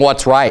doing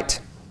what's right.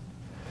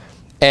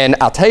 And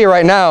I'll tell you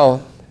right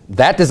now,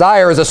 that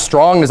desire is a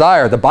strong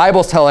desire. The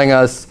Bible's telling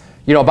us,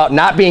 you know, about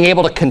not being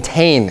able to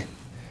contain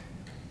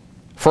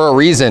for a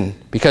reason,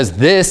 because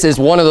this is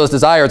one of those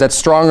desires that's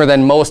stronger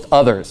than most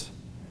others,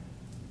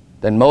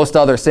 than most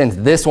other sins.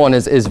 This one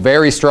is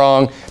very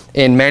strong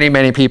in many,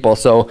 many people.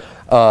 So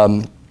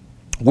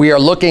we are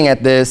looking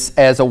at this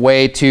as a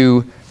way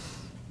to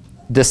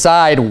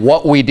decide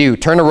what we do.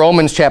 Turn to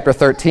Romans chapter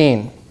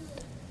 13.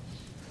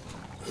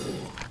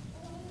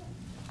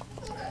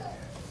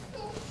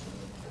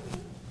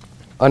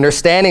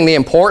 Understanding the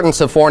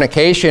importance of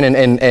fornication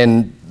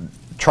and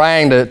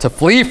trying to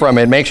flee from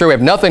it, make sure we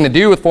have nothing to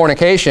do with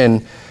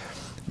fornication,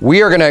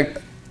 we are going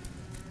to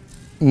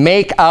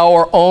make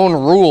our own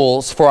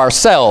rules for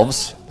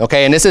ourselves,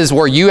 okay? And this is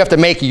where you have to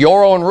make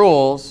your own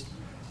rules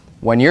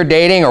when you're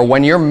dating or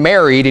when you're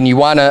married and you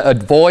want to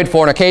avoid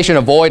fornication,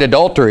 avoid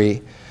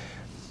adultery.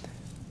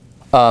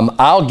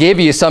 I'll give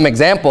you some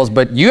examples,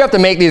 but you have to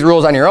make these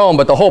rules on your own.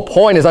 But the whole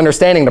point is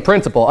understanding the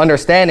principle,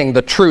 understanding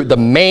the truth, the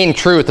main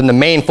truth and the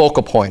main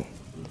focal point.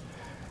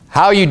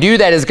 How you do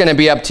that is going to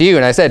be up to you.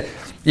 And I said,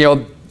 you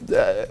know,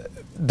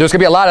 there's going to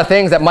be a lot of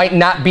things that might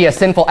not be a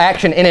sinful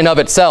action in and of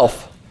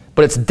itself,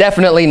 but it's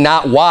definitely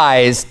not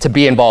wise to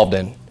be involved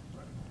in.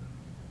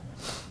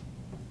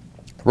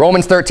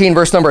 Romans 13,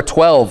 verse number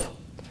 12.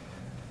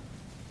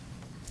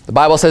 The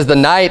Bible says, the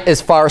night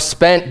is far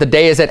spent, the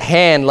day is at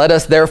hand. Let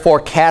us therefore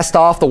cast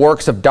off the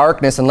works of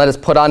darkness and let us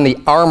put on the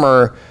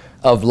armor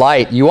of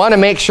light. You want to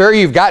make sure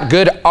you've got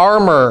good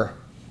armor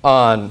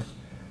on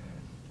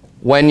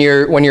when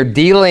you're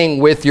dealing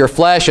with your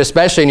flesh,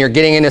 especially, and you're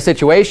getting in a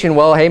situation,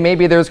 well, hey,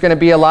 maybe there's going to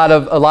be a lot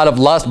of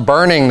lust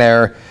burning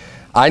there.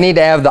 I need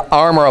to have the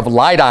armor of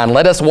light on.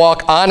 Let us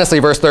walk honestly,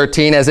 verse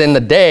 13, as in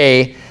the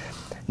day,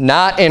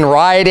 not in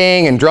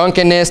rioting and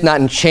drunkenness, not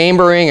in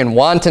chambering and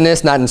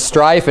wantonness, not in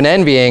strife and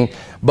envying,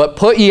 but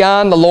put ye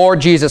on the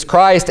Lord Jesus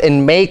Christ,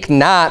 and make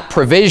not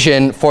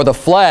provision for the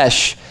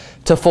flesh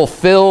to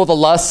fulfill the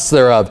lusts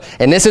thereof.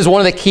 And this is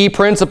one of the key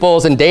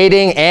principles in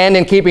dating and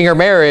in keeping your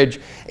marriage,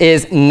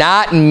 is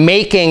not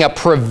making a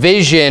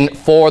provision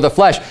for the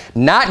flesh.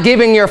 Not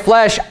giving your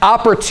flesh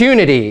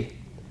opportunity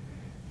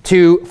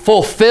to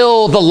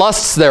fulfill the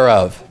lusts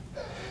thereof.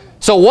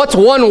 So what's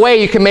one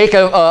way you can make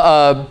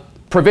a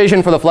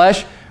provision for the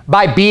flesh?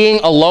 By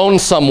being alone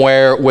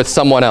somewhere with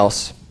someone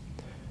else.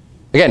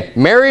 Again,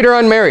 married or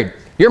unmarried.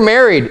 You're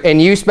married and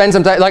you spend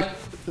some time, like,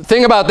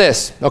 think about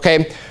this,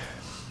 okay?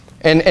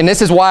 And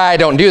this is why I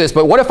don't do this,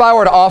 but what if I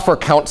were to offer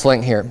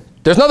counseling here?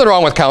 There's nothing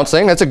wrong with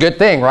counseling. That's a good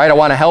thing, right? I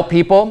want to help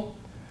people.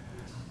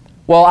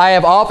 Well, I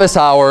have office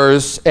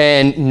hours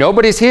and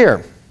nobody's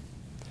here.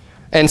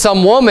 And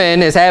some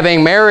woman is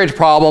having marriage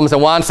problems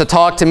and wants to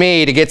talk to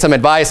me to get some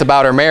advice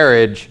about her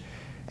marriage.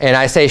 And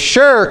I say,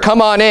 sure,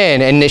 come on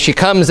in. And she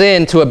comes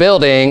into a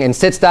building and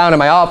sits down in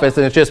my office,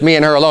 and it's just me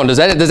and her alone. Does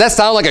that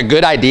sound like a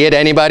good idea to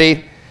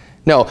anybody?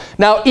 No.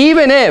 Now,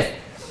 even if,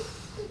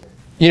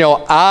 you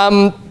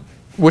know,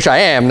 which I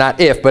am, not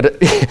if,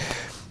 but,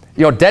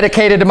 you know,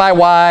 dedicated to my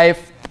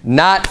wife,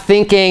 not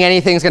thinking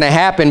anything's going to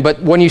happen,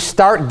 but when you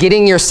start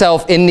getting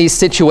yourself in these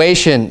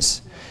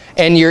situations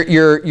and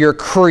you're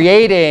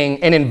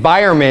creating an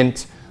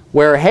environment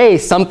where, hey,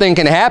 something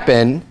can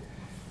happen,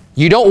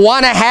 you don't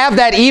want to have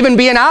that even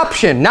be an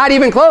option, not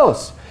even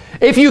close.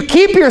 If you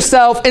keep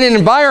yourself in an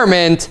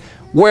environment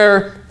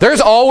where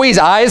there's always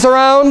eyes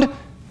around,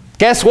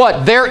 guess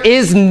what? There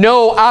is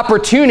no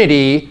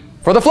opportunity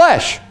for the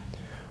flesh.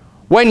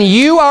 When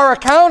you are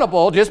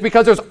accountable, just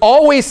because there's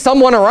always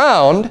someone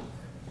around,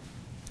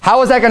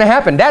 how is that going to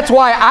happen? That's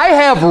why I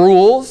have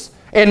rules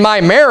in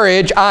my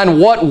marriage on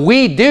what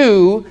we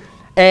do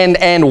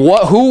and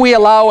who we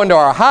allow into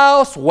our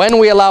house, when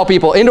we allow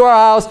people into our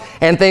house,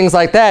 and things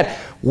like that.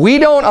 We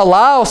don't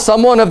allow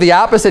someone of the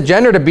opposite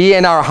gender to be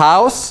in our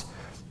house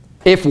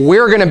if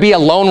we're going to be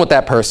alone with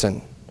that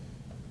person.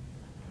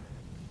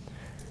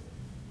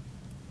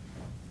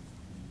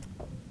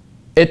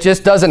 It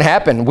just doesn't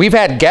happen. We've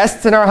had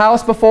guests in our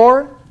house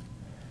before,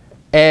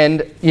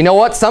 and you know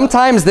what?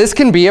 Sometimes this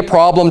can be a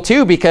problem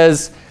too,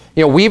 because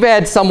you know, we've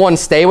had someone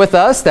stay with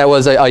us that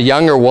was a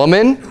younger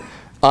woman,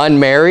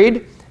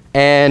 unmarried,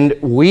 and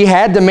we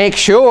had to make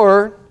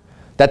sure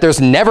that there's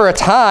never a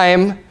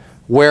time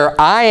where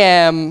I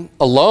am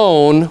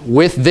alone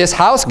with this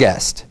house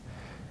guest.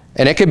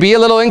 And it could be a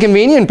little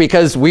inconvenient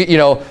because you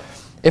know,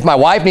 if my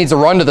wife needs to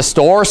run to the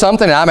store or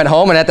something and I'm at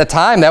home, and at the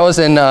time that was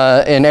in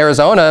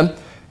Arizona,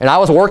 and I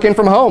was working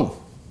from home.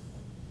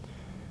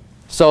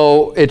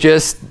 So it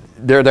just,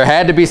 there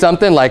had to be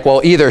something like,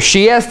 well, either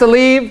she has to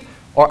leave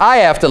or I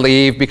have to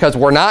leave, because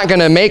we're not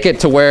going to make it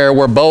to where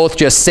we're both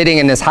just sitting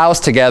in this house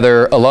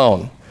together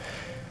alone.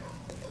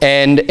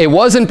 And it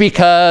wasn't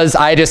because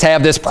I just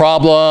have this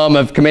problem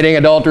of committing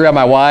adultery on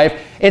my wife.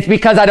 It's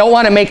because I don't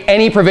want to make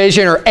any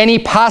provision or any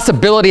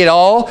possibility at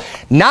all,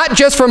 not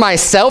just for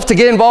myself to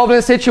get involved in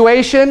a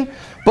situation,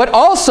 but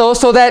also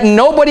so that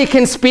nobody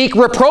can speak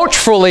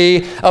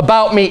reproachfully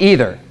about me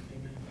either.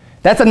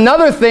 That's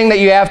another thing that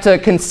you have to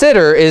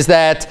consider, is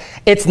that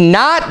it's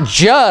not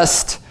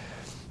just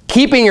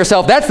keeping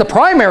yourself, that's the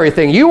primary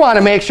thing. You want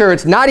to make sure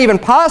it's not even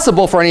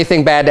possible for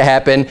anything bad to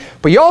happen,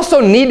 but you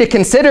also need to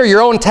consider your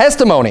own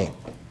testimony.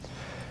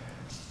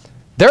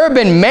 There have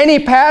been many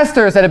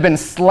pastors that have been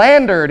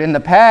slandered in the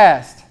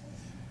past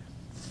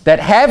that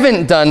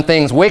haven't done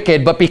things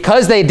wicked, but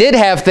because they did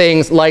have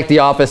things like the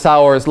office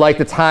hours, like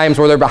the times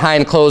where they're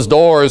behind closed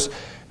doors,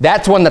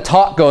 that's when the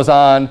talk goes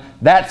on.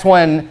 That's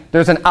when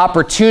there's an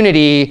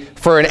opportunity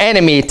for an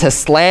enemy to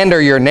slander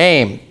your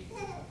name.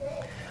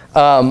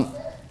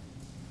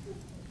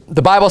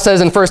 The Bible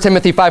says in 1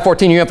 Timothy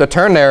 5:14, you have to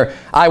turn there,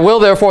 I will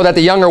therefore that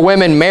the younger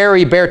women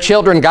marry, bear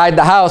children, guide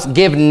the house,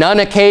 give none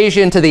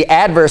occasion to the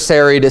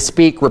adversary to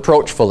speak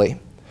reproachfully.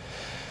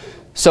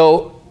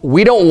 So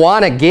we don't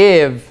want to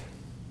give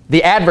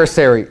the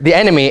adversary, the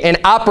enemy, an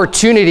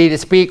opportunity to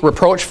speak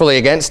reproachfully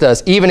against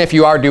us, even if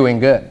you are doing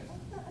good.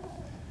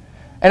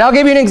 And I'll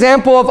give you an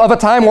example of a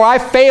time where I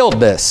failed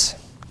this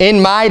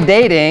in my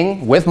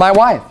dating with my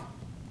wife.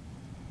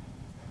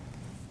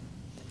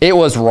 It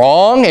was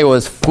wrong. It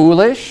was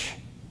foolish.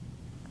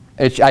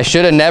 I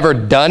should have never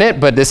done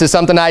it, but this is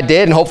something I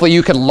did, and hopefully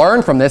you can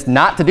learn from this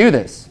not to do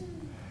this.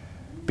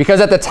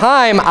 Because at the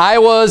time, I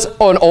was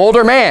an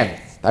older man.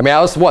 I mean, I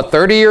was, what,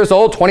 30 years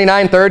old,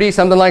 29, 30,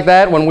 something like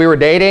that when we were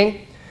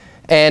dating.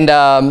 And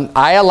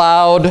I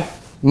allowed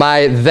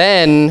my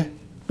then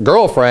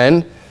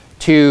girlfriend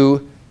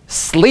to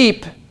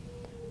sleep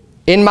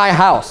in my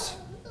house.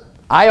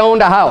 I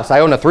owned a house.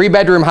 I owned a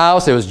 3-bedroom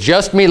house. It was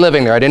just me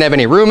living there. I didn't have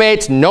any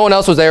roommates. No one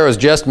else was there. It was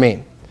just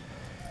me.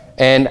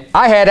 And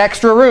I had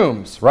extra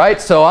rooms,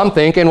 right? So I'm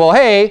thinking, well,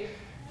 hey,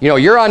 you know,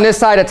 you're on this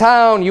side of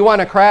town. You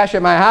want to crash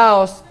at my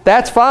house?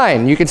 That's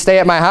fine. You can stay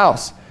at my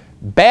house.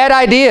 Bad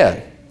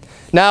idea.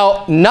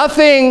 Now,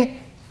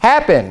 nothing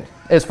happened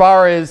as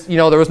far as, you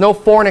know, there was no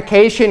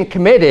fornication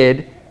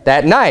committed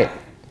that night.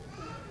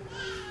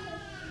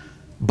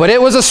 But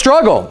it was a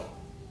struggle.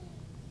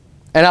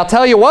 And I'll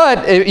tell you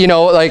what, you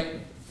know, like,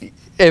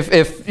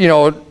 if you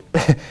know,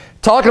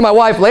 talking to my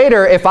wife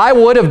later, if I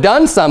would have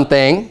done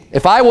something,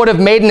 if I would have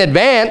made an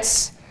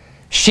advance,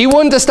 she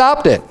wouldn't have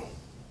stopped it.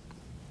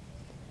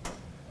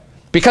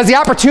 Because the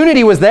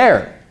opportunity was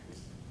there.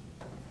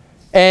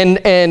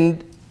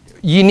 And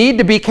you need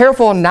to be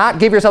careful and not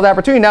give yourself the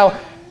opportunity. Now,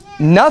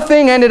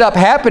 nothing ended up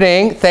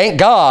happening, thank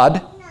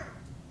God.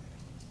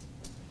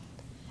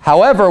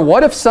 However,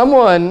 what if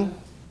someone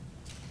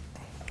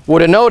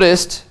would have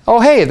noticed, oh,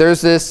 hey, there's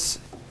this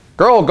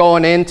girl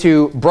going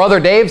into Brother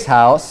Dave's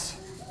house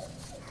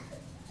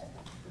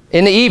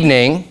in the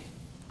evening,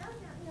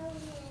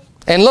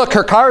 and look,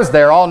 her car's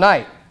there all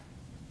night.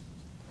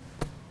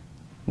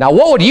 Now,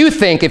 what would you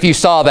think if you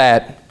saw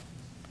that?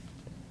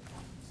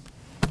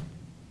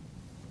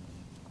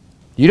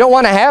 You don't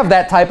want to have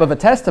that type of a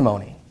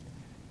testimony.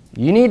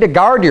 You need to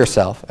guard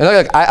yourself. And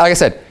like I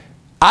said,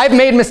 I've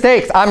made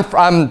mistakes.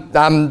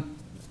 I'm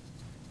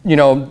you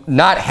know,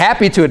 not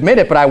happy to admit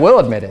it, but I will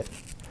admit it.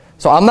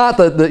 So I'm not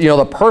you know,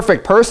 the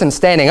perfect person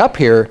standing up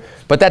here,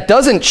 but that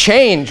doesn't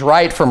change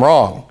right from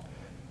wrong.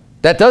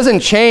 That doesn't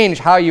change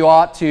how you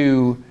ought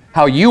to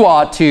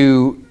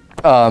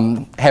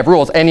have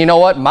rules. And you know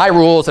what? My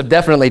rules have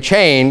definitely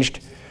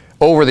changed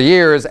over the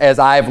years as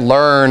I've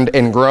learned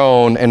and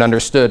grown and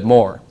understood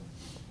more.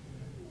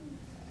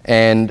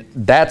 And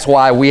that's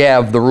why we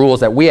have the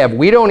rules that we have.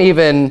 We don't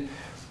even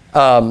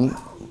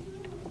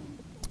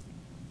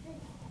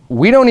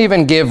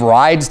give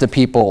rides to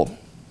people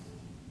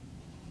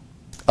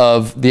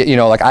of the, you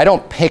know, like I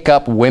don't pick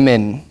up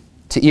women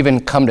to even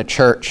come to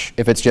church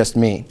if it's just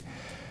me.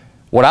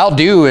 What I'll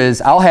do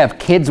is I'll have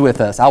kids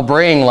with us. I'll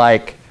bring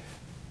like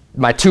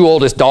my 2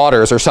 oldest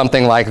daughters or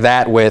something like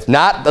that with,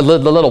 not the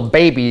little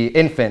baby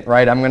infant,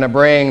 right? I'm going to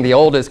bring the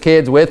oldest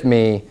kids with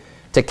me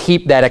to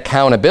keep that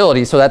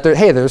accountability so that,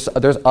 hey, there's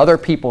other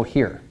people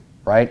here,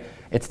 right?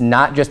 It's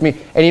not just me.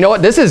 And you know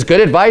what? This is good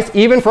advice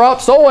even for out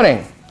soul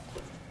winning.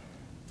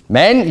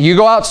 Men, you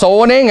go out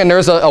soul winning and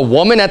there's a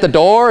woman at the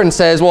door and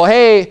says, well,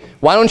 hey,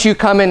 why don't you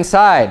come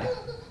inside?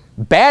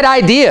 Bad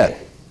idea.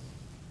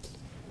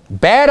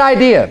 Bad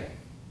idea.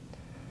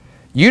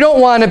 You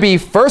don't want to be,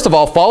 first of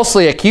all,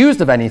 falsely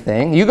accused of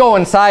anything. You go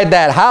inside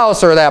that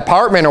house or that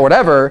apartment or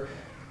whatever,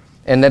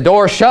 and the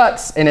door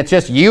shuts, and it's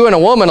just you and a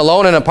woman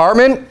alone in an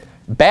apartment.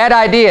 Bad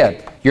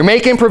idea. You're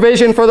making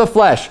provision for the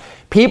flesh.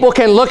 People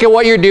can look at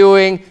what you're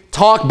doing,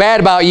 talk bad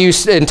about you,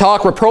 and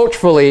talk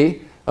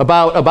reproachfully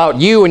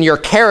about you and your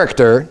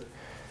character.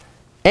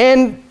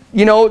 And,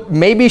 you know,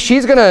 maybe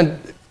she's going to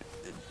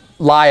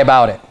lie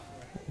about it.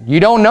 You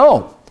don't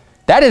know.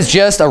 That is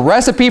just a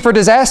recipe for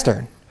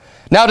disaster.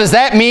 Now, does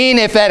that mean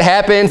if that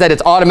happens that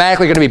it's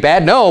automatically going to be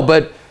bad? No,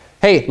 but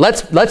hey,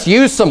 let's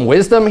use some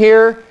wisdom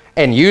here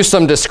and use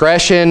some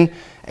discretion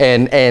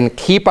and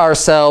keep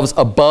ourselves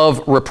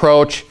above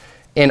reproach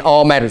in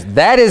all matters.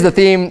 That is the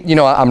theme. You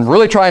know, I'm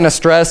really trying to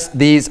stress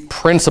these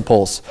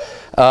principles.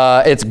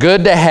 It's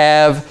good to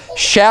have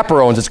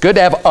chaperones. It's good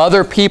to have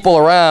other people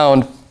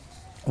around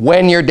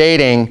when you're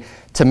dating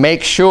to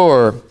make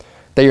sure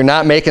that you're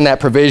not making that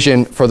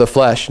provision for the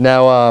flesh.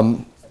 Now,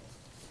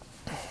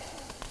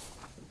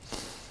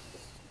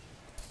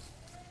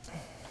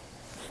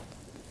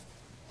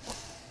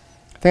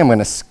 I think I'm going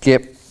to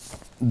skip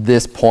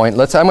this point.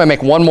 I'm going to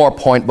make one more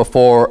point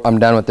before I'm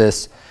done with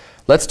this.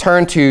 Let's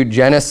turn to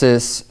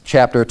Genesis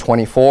chapter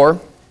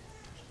 24.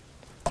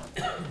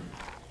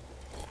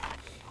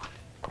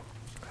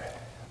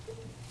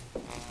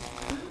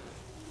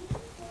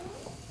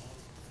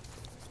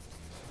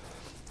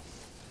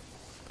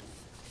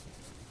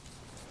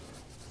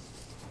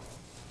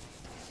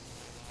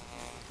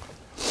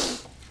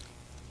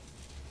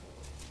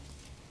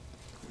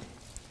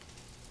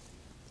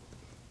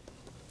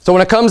 So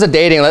when it comes to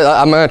dating,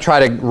 I'm going to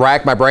try to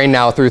rack my brain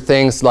now through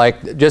things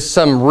like just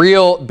some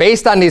real,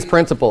 based on these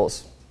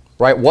principles,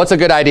 right? What's a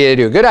good idea to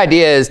do? A good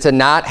idea is to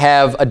not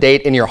have a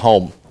date in your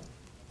home,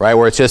 right?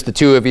 Where it's just the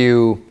two of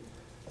you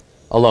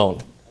alone.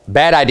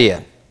 Bad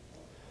idea.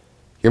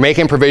 You're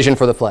making provision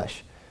for the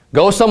flesh.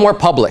 Go somewhere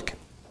public.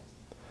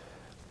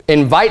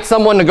 invite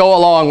someone to go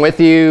along with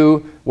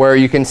you where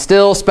you can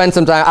still spend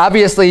some time.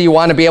 Obviously, you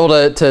want to be able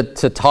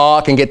to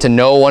talk and get to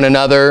know one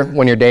another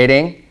when you're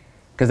dating,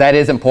 because that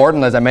is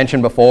important, as I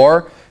mentioned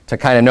before, to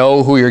kind of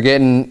know who you're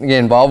getting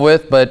involved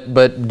with. But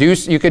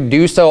you could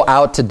do so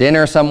out to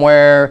dinner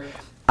somewhere,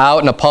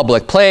 out in a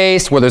public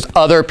place where there's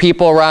other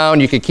people around.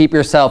 You could keep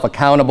yourself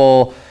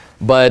accountable,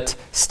 but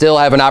still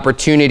have an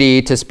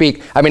opportunity to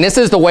speak. I mean, this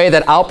is the way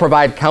that I'll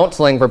provide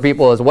counseling for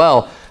people as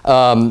well.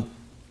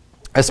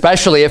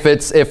 Especially if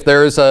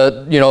there's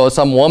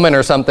some woman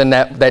or something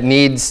that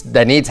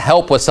needs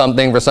help with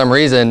something for some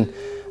reason,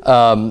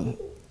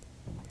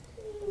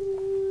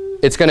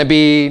 it's going to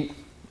be,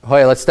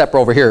 hey, let's step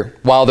over here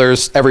while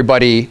there's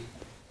everybody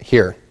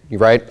here,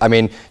 right? I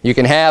mean, you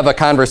can have a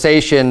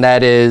conversation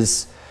that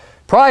is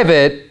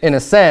private in a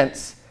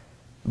sense,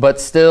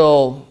 but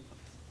still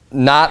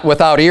not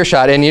without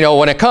earshot. And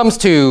when it comes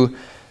to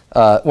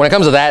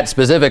that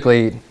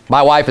specifically,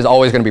 my wife is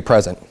always going to be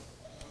present.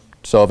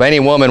 So if any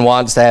woman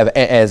wants to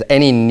has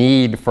any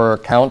need for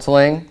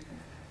counseling,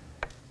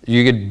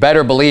 you could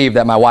better believe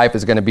that my wife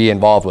is going to be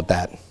involved with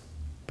that,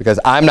 because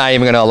I'm not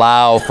even going to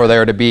allow for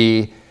there to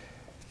be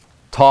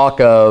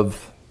talk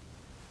of,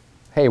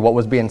 hey, what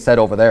was being said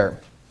over there?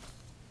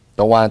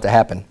 Don't want it to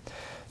happen.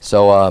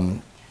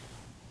 So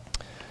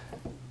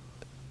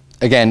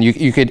again,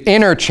 you could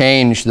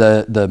interchange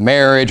the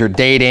marriage or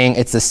dating.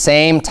 It's the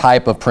same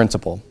type of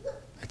principle.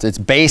 It's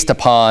based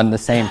upon the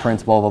same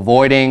principle of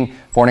avoiding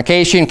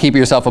fornication, keep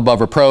yourself above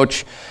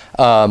reproach.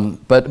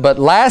 But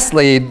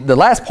lastly, the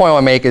last point I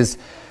want to make is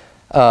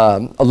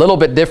a little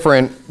bit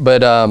different.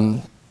 But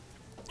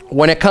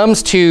when it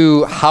comes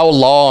to how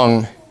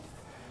long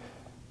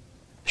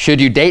should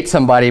you date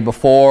somebody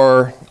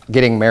before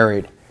getting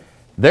married,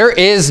 there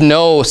is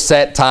no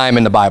set time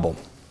in the Bible.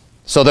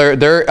 So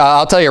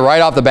I'll tell you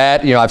right off the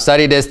bat, I've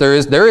studied this.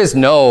 There is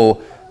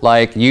no,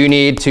 like, you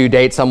need to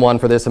date someone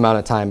for this amount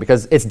of time,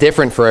 because it's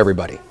different for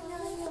everybody.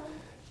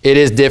 It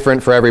is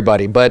different for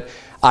everybody. But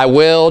I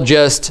will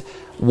just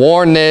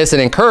warn this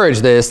and encourage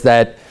this,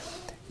 that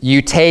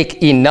you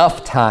take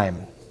enough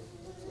time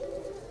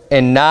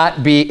and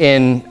not be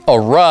in a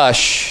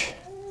rush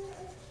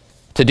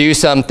to do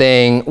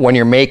something when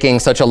you're making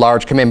such a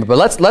large commitment. But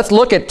let's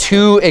look at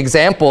two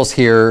examples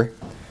here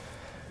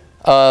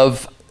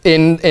of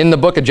in the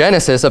book of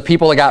Genesis of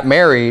people that got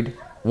married,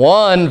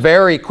 one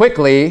very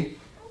quickly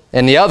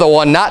and the other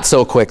one not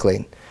so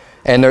quickly.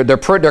 And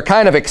they're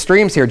kind of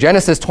extremes here.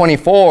 Genesis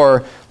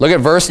 24, look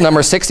at verse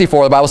number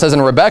 64. The Bible says,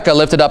 "And Rebekah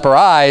lifted up her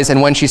eyes,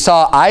 and when she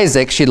saw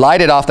Isaac, she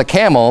lighted off the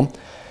camel.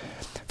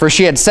 For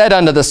she had said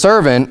unto the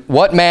servant,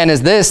 What man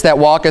is this that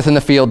walketh in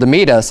the field to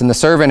meet us? And the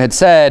servant had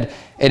said,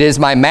 It is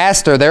my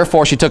master.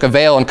 Therefore she took a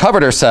veil and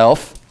covered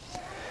herself."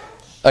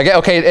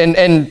 Okay,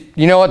 and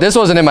you know what? This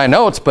wasn't in my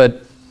notes,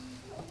 but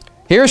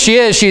here she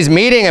is. She's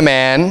meeting a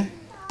man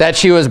that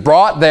she was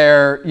brought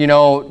there,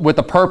 with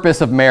the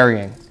purpose of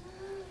marrying.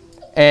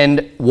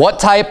 And what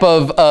type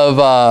of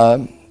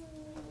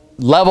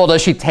level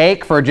does she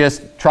take for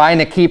just trying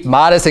to keep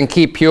modest and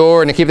keep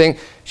pure and to keep things?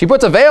 She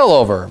puts a veil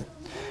over.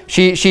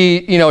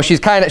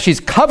 She's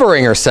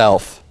covering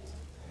herself.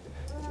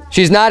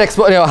 She's not,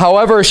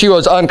 however she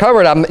was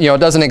uncovered, it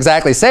doesn't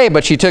exactly say,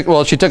 but she took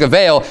a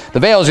veil.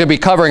 The veil is going to be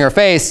covering her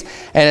face.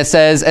 And it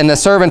says, "And the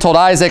servant told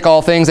Isaac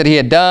all things that he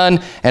had done.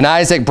 And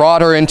Isaac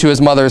brought her into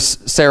his mother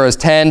Sarah's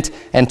tent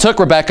and took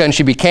Rebekah, and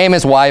she became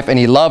his wife, and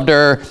he loved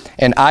her.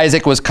 And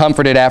Isaac was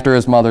comforted after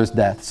his mother's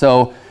death."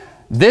 So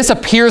this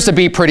appears to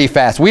be pretty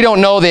fast. We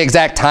don't know the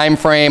exact time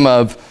frame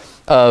of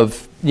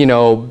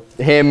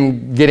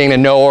him getting to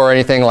know her or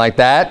anything like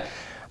that.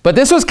 But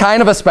this was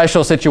kind of a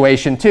special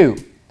situation too,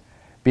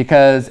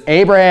 because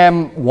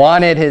Abraham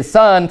wanted his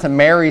son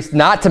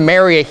not to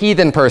marry a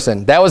heathen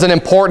person. That was an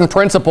important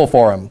principle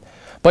for him.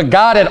 But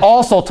God had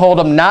also told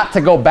him not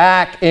to go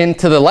back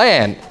into the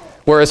land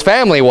where his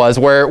family was,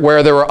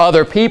 where there were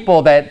other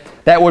people that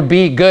would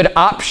be good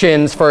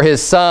options for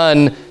his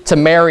son to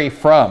marry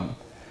from.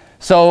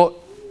 So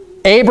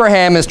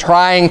Abraham is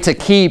trying to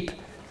keep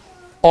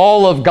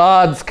all of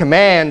God's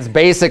commands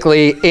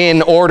basically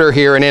in order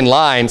here and in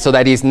line, so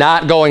that he's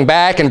not going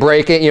back and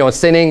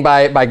sinning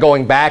by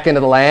going back into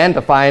the land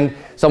to find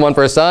someone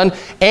for his son.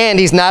 And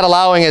he's not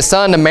allowing his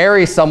son to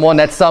marry someone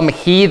that's some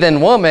heathen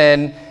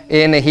woman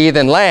in a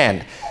heathen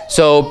land.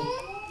 So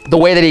the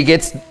way that he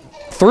gets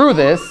through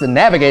this and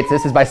navigates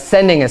this is by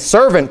sending a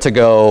servant to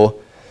go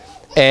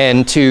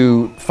and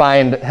to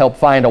help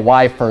find a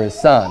wife for his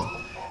son.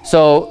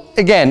 So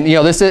again,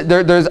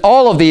 there's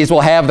all of these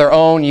will have their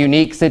own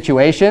unique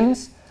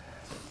situations,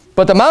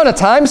 but the amount of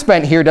time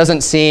spent here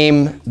doesn't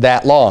seem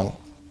that long.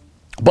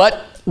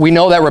 But we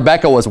know that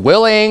Rebekah was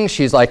willing.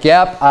 She's like,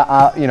 "Yep,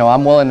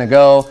 I'm willing to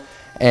go,"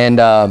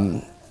 and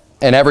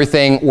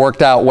everything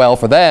worked out well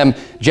for them.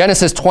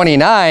 Genesis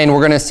 29, we're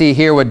going to see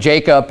here with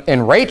Jacob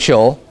and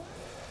Rachel.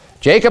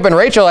 Jacob and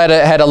Rachel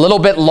had a little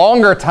bit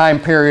longer time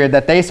period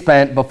that they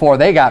spent before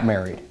they got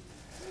married.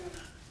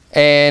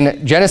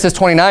 And Genesis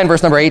 29,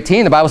 verse number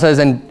 18, the Bible says,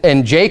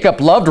 and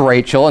Jacob loved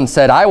Rachel and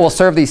said, "I will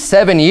serve thee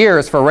 7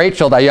 years for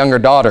Rachel, thy younger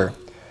daughter."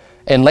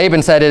 And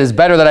Laban said, it is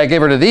better that I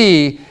give her to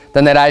thee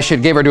than that I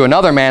should give her to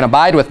another man.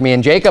 Abide with me.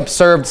 And Jacob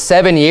served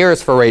 7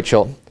 years for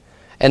Rachel.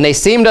 And they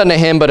seemed unto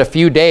him but a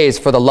few days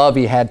for the love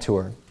he had to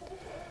her.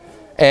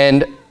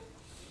 And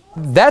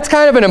that's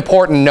kind of an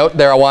important note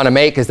there I want to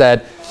make, is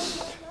that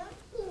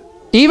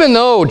even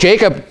though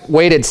Jacob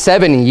waited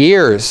 7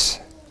 years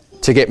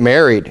to get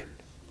married,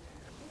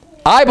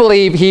 I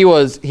believe he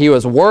was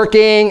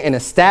working and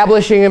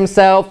establishing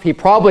himself. He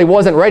probably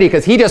wasn't ready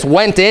because he just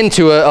went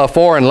into a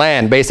foreign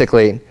land,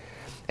 basically,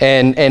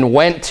 and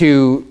went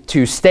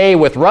to stay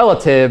with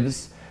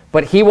relatives,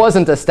 but he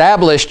wasn't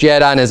established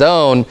yet on his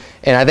own,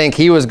 and I think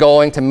he was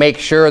going to make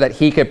sure that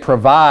he could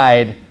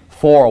provide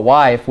for a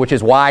wife, which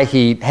is why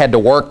he had to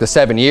work the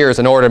 7 years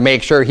in order to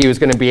make sure he was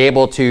going to be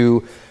able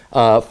to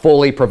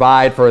fully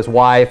provide for his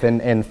wife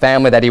and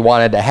family that he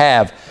wanted to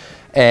have.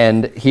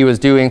 And he was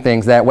doing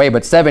things that way.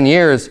 But 7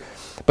 years,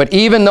 but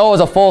even though it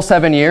was a full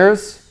 7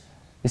 years,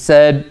 he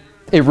said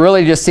it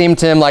really just seemed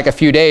to him like a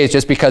few days,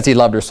 just because he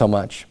loved her so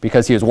much,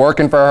 because he was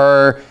working for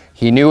her.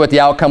 He knew what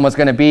the outcome was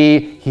going to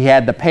be. He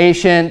had the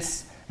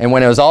patience. And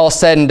when it was all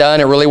said and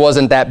done, it really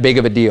wasn't that big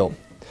of a deal.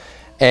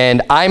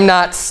 And I'm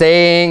not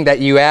saying that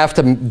you have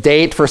to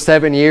date for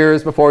 7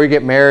 years before you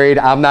get married.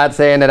 I'm not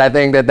saying that I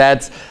think that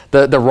that's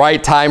the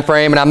right time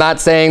frame. And I'm not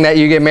saying that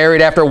you get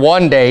married after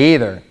 1 day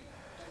either.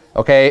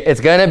 Okay, it's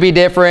going to be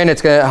different.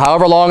 It's going to,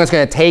 however long it's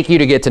going to take you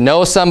to get to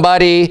know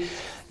somebody,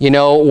 you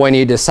know, when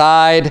you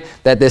decide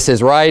that this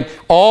is right.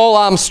 All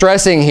I'm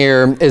stressing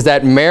here is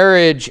that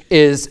marriage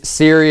is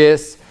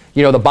serious.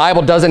 You know, the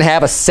Bible doesn't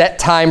have a set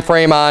time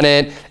frame on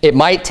it. It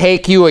might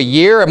take you a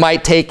year. It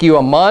might take you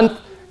a month.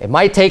 It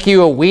might take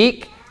you a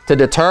week to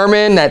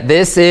determine that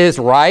this is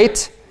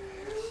right.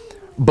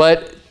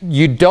 But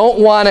you don't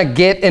want to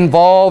get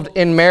involved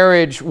in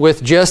marriage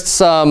with just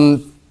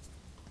some,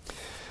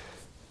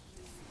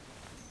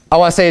 I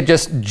want to say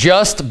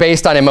just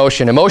based on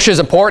emotion. Emotion is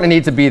important. It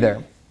needs to be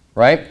there,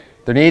 right?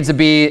 There needs to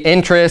be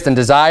interest and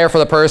desire for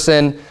the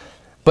person,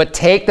 but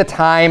take the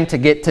time to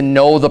get to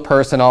know the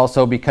person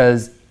also,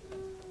 because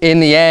in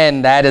the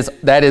end, that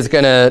is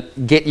going to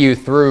get you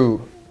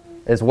through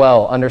as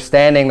well.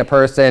 Understanding the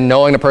person,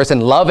 knowing the person,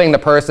 loving the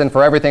person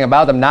for everything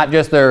about them, not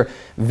just their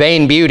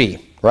vain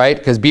beauty, right?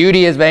 Because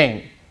beauty is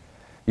vain.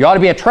 You ought to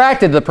be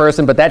attracted to the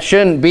person, but that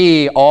shouldn't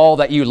be all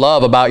that you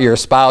love about your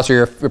spouse or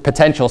your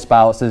potential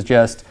spouse, is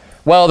just,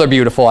 well, they're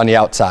beautiful on the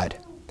outside.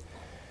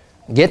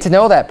 Get to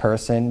know that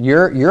person.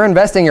 You're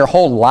investing your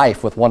whole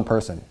life with one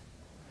person.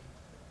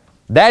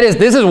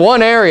 This is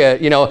one area,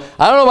 you know,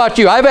 I don't know about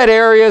you. I've had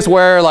areas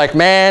where, like,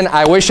 man,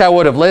 I wish I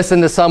would have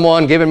listened to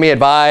someone giving me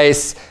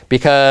advice,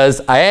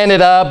 because I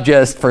ended up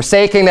just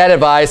forsaking that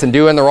advice and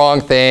doing the wrong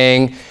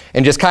thing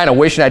and just kind of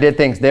wishing I did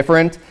things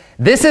different.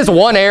 This is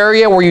one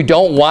area where you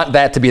don't want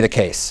that to be the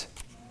case,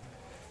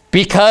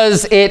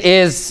 because it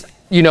is,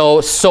 you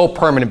know, so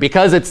permanent,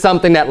 because it's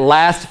something that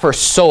lasts for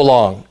so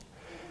long.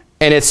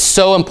 And it's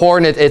so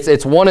important.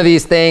 It's one of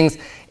these things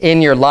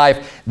in your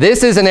life.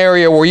 This is an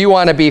area where you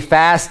want to be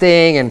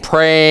fasting and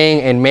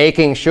praying and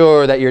making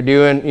sure that you're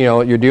doing, you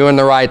know, you're doing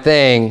the right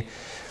thing,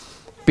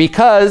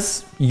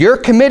 because you're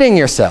committing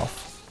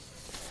yourself.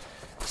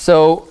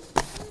 So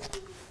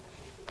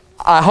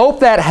I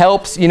hope that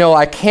helps. You know,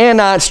 I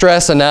cannot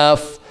stress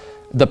enough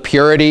the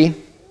purity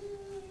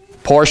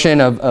portion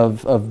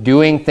of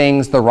doing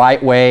things the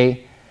right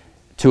way,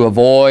 to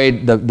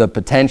avoid the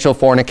potential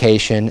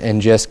fornication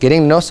and just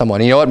getting to know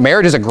someone. You know what?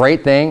 Marriage is a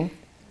great thing.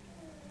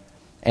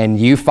 And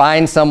you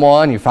find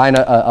someone, you find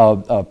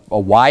a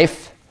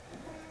wife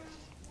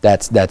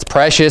that's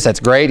precious,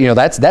 that's great. You know,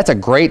 that's a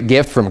great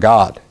gift from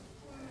God.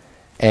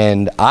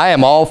 And I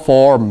am all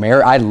for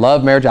marriage. I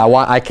love marriage.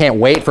 I can't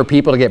wait for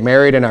people to get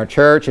married in our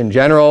church in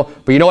general.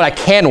 But you know what? I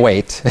can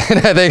wait. And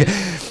I think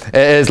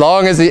as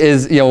long as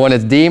you know, when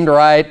it's deemed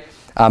right.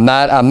 I'm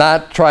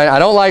not trying, I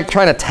don't like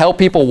trying to tell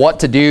people what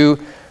to do,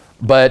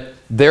 but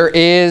there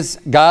is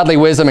godly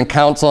wisdom and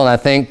counsel, and I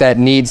think that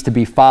needs to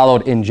be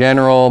followed in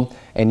general.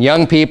 And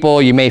young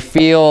people, you may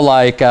feel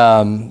like,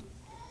 you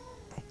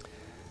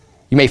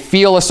may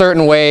feel a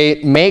certain way.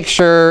 Make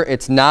sure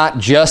it's not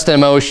just an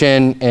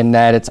emotion, and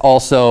that it's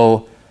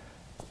also,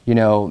 you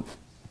know,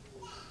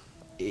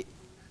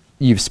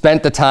 you've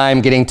spent the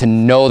time getting to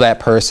know that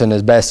person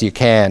as best you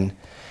can.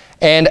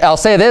 And I'll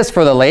say this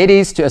for the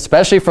ladies,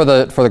 especially for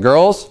the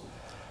girls.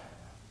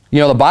 You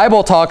know, the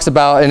Bible talks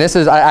about, and this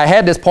is, I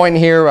had this point in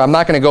here, I'm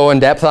not going to go in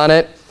depth on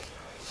it.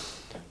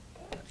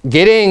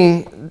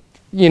 Getting,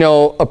 you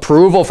know,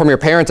 approval from your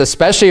parents,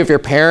 especially if your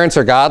parents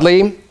are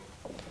godly,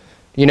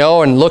 you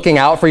know, and looking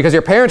out for you, because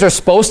your parents are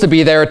supposed to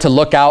be there to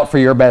look out for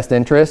your best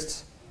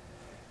interests.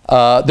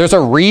 There's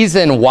a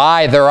reason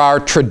why there are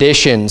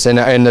traditions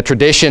and the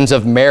traditions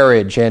of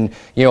marriage, and,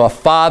 you know, a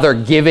father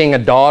giving a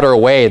daughter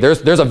away.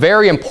 There's a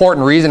very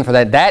important reason for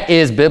that. That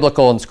is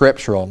biblical and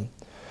scriptural.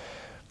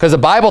 Because the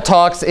Bible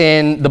talks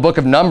in the book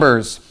of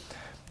Numbers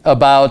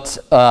about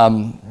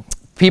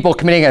people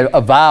committing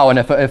a vow, and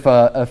if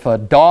a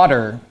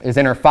daughter is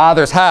in her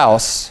father's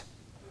house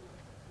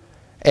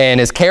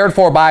and is cared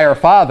for by her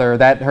father,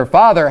 that her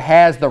father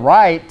has the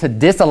right to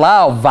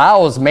disallow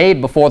vows made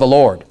before the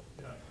Lord.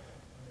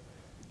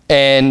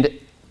 And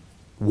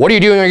what are you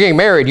doing when you're getting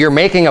married? You're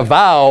making a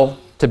vow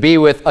to be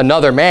with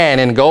another man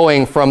and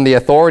going from the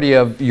authority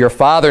of your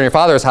father and your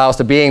father's house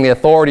to being the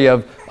authority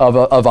of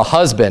a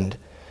husband.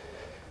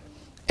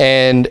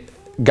 And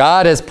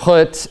God has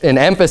put an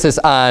emphasis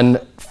on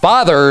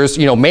fathers,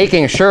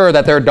 making sure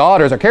that their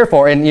daughters are cared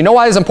for. And you know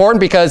why it's important?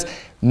 Because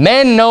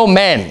men know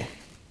men.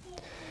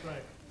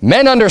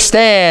 Men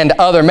understand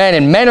other men,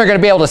 and men are going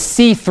to be able to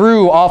see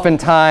through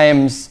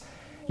oftentimes,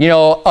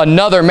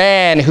 another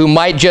man who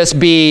might just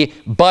be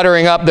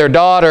buttering up their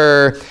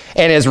daughter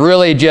and is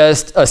really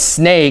just a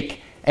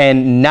snake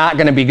and not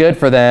going to be good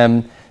for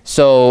them.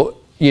 So,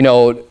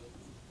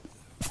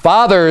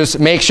 fathers,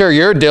 make sure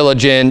you're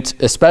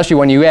diligent, especially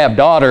when you have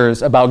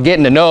daughters, about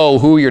getting to know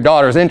who your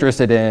daughter's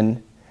interested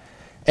in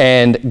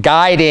and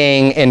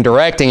guiding and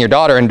directing your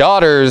daughter. And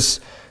daughters,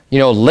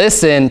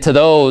 listen to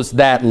those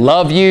that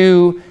love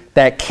you,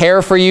 that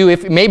care for you.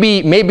 If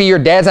maybe your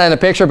dad's not in the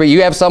picture, but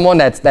you have someone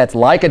that's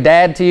like a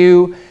dad to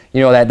you,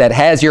 that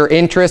has your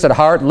interest at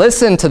heart,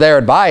 listen to their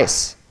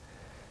advice.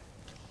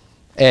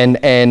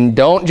 And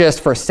don't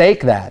just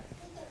forsake that,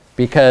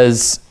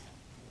 because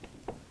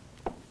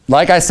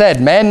like I said,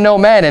 men know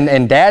men,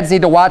 and dads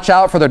need to watch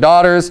out for their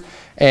daughters.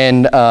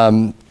 And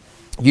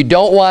you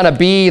don't want to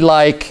be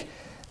like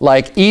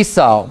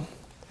Esau.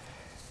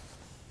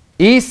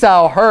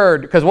 Esau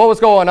heard, because what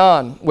was going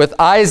on with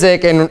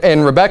Isaac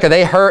and Rebekah?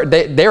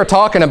 They were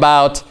talking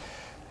about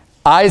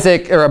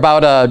Isaac, or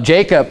about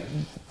Jacob.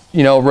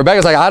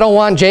 Rebekah's like, I don't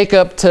want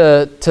Jacob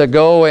to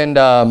go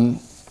and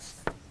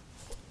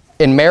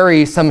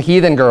marry some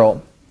heathen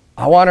girl.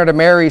 I want her to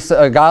marry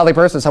a godly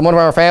person, someone from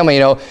our family.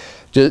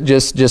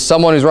 Just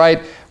someone who's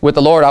right with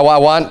the Lord. I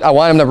want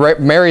him to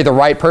marry the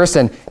right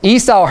person.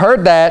 Esau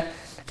heard that,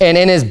 and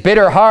in his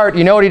bitter heart,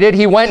 you know what he did?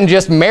 He went and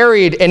just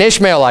married an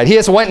Ishmaelite. He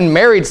just went and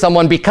married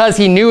someone because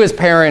he knew his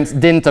parents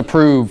didn't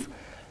approve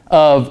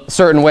of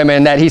certain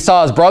women, that he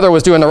saw his brother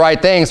was doing the right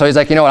thing. So he's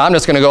like, you know what? I'm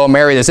just going to go and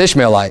marry this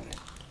Ishmaelite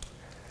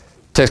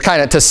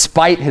to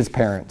spite his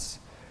parents.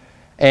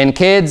 And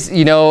kids,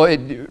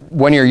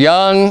 when you're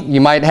young,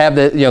 you might have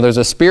there's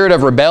a spirit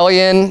of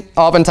rebellion.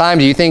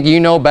 Oftentimes, you think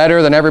you know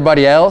better than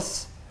everybody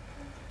else.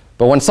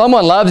 But when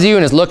someone loves you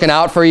and is looking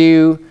out for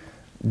you,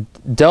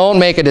 don't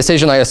make a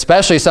decision,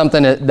 especially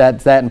something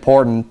that's that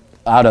important,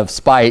 out of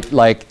spite,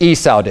 like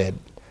Esau did.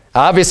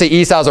 Obviously,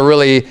 Esau's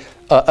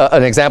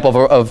an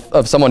example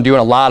of someone doing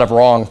a lot of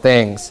wrong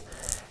things,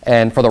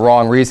 and for the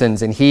wrong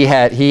reasons. And he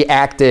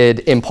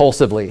acted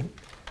impulsively.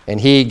 And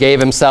he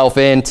gave himself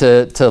in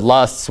to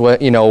lusts,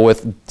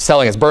 with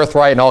selling his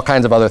birthright and all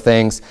kinds of other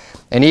things.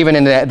 And even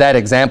in that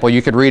example,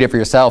 you could read it for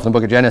yourself in the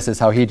book of Genesis,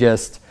 how he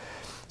just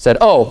said,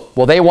 oh,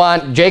 well, they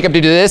want Jacob to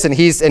do this, and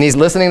he's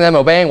listening to them,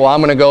 obeying. Well, I'm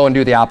going to go and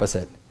do the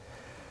opposite.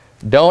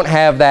 Don't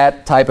have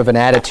that type of an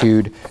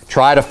attitude.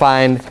 Try to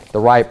find the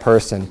right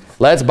person.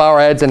 Let's bow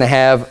our heads and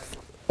have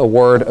a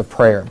word of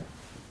prayer.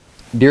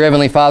 Dear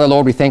Heavenly Father,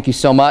 Lord, we thank you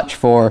so much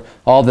for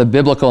all the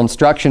biblical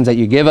instructions that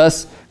you give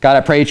us. God,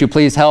 I pray that you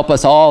please help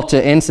us all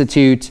to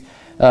institute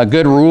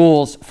good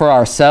rules for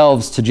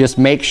ourselves, to just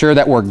make sure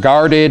that we're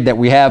guarded, that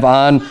we have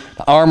on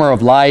the armor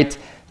of light,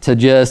 to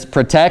just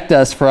protect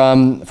us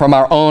from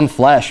our own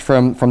flesh,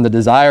 from the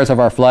desires of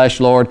our flesh,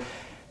 Lord.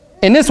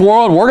 In this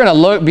world, we're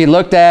going to be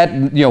looked at,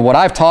 what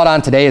I've taught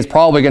on today is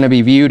probably going to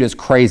be viewed as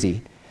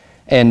crazy,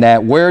 and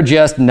that we're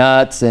just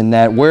nuts, and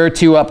that we're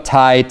too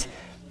uptight.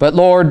 But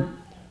Lord,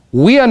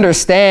 we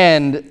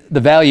understand the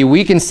value.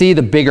 We can see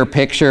the bigger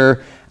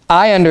picture.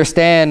 I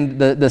understand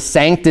the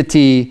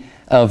sanctity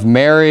of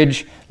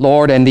marriage,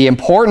 Lord, and the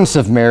importance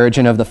of marriage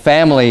and of the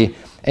family,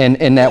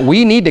 and that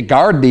we need to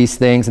guard these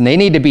things, and they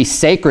need to be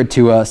sacred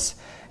to us.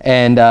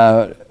 And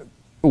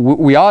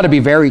we ought to be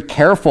very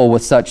careful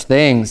with such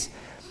things.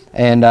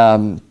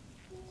 And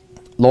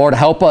Lord,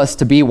 help us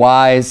to be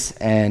wise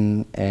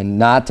and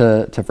not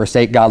to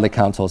forsake godly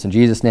counsels. In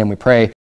Jesus' name we pray.